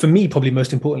 And for me, probably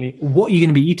most importantly, what are you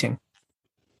going to be eating?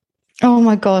 Oh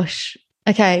my gosh.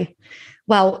 Okay.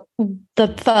 Well, the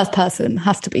first person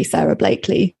has to be Sarah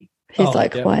Blakely. She's she's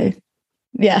like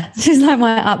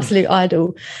my absolute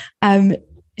idol.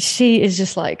 She is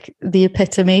just like the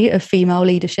epitome of female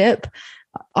leadership.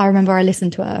 I remember I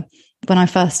listened to her when I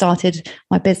first started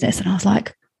my business, and I was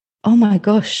like, oh my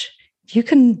gosh, you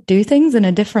can do things in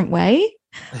a different way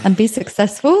and be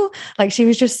successful. Like, she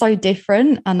was just so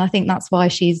different. And I think that's why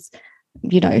she's,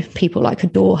 people like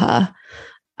adore her.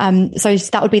 So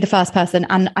that would be the first person.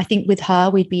 And I think with her,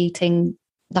 we'd be eating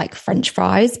like French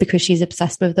fries, because she's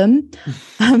obsessed with them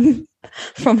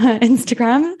from her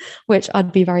Instagram, which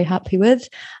I'd be very happy with.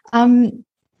 Who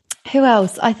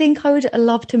else? I think I would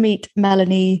love to meet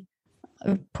Melanie.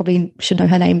 Probably should know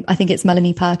her name. I think it's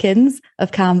Melanie Perkins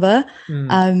of Canva,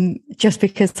 just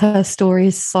because her story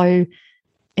is so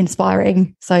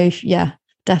inspiring. So yeah,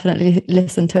 definitely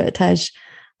listen to it, Tej.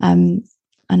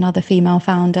 Another female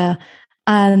founder.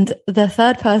 And the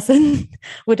third person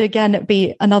would again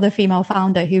be another female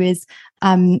founder, who is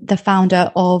the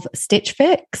founder of Stitch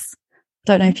Fix.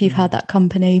 Don't know if you've heard that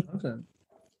company. Okay.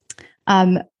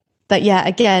 But yeah,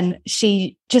 again,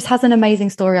 she just has an amazing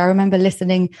story. I remember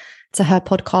listening to her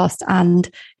podcast, and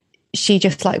she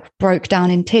just like broke down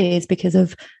in tears because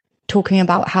of talking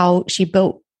about how she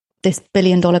built this $1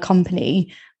 billion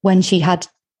company when she had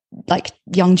like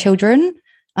young children.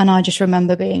 And I just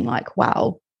remember being like,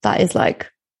 wow, that is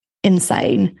like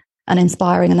insane and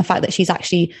inspiring. And the fact that she's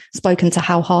actually spoken to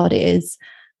how hard it is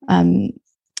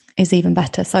even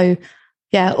better. So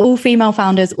yeah, all female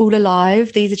founders, all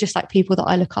alive. These are just like people that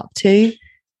I look up to.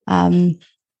 And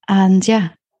yeah,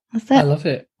 that's it. I love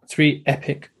it. Three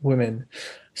epic women.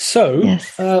 So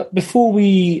yes. Before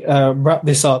we wrap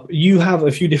this up, you have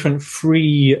a few different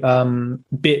free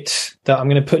bits that I'm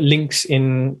going to put links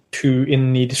in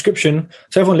the description.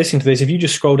 So everyone listening to this, if you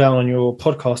just scroll down on your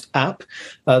podcast app,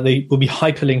 they will be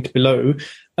hyperlinked below.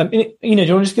 Do you want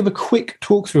to just give a quick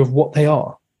talk through of what they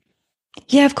are?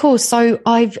 Yeah, of course. So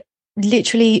I've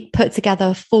literally put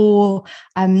together 4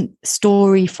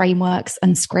 story frameworks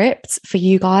and scripts for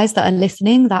you guys that are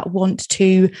listening, that want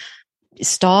to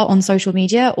start on social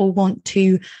media or want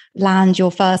to land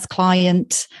your first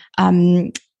client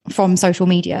from social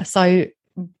media. So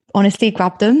honestly,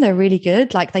 grab them. They're really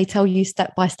good. Like, they tell you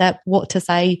step by step what to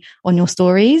say on your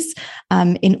stories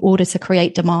in order to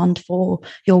create demand for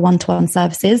your one-to-one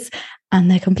services. And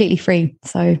they're completely free.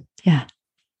 So yeah.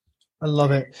 I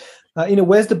love it.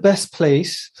 Where's the best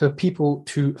place for people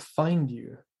to find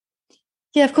you?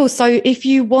 Yeah, of course. So if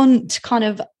you want kind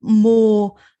of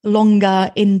more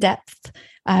longer, in-depth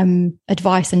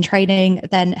advice and training,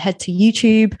 then head to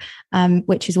YouTube,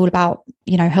 which is all about,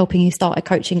 helping you start a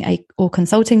coaching or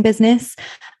consulting business.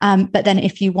 But then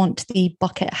if you want the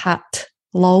bucket hat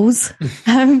lols.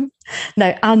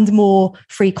 No, and more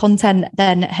free content,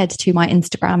 then head to my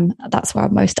Instagram. That's where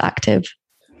I'm most active.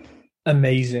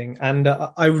 Amazing. And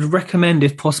I would recommend,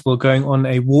 if possible, going on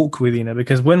a walk with Ina,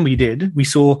 because when we did, we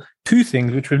saw two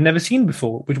things which we've never seen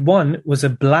before. Which one was a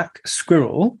black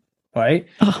squirrel, right?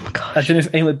 Oh my gosh. I don't know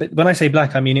if anyone, but when I say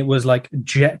black, I mean it was like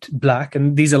jet black,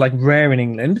 and these are like rare in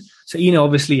England. So Ina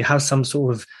obviously has some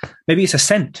sort of, maybe it's a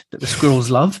scent that the squirrels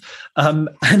love.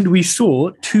 And we saw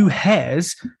two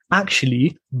hares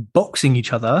actually boxing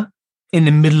each other in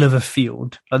the middle of a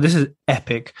field. This is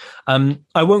epic.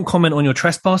 I won't comment on your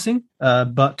trespassing,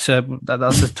 but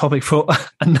that's a topic for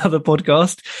another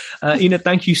podcast. Ina,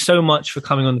 thank you so much for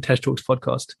coming on the Tej Talks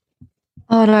podcast.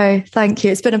 Oh no, thank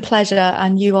you. It's been a pleasure,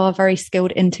 and you are a very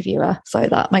skilled interviewer, so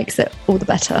that makes it all the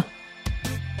better.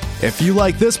 If you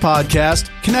like this podcast,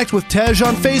 connect with Tej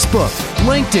on Facebook,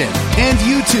 LinkedIn, and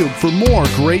YouTube for more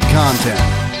great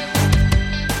content.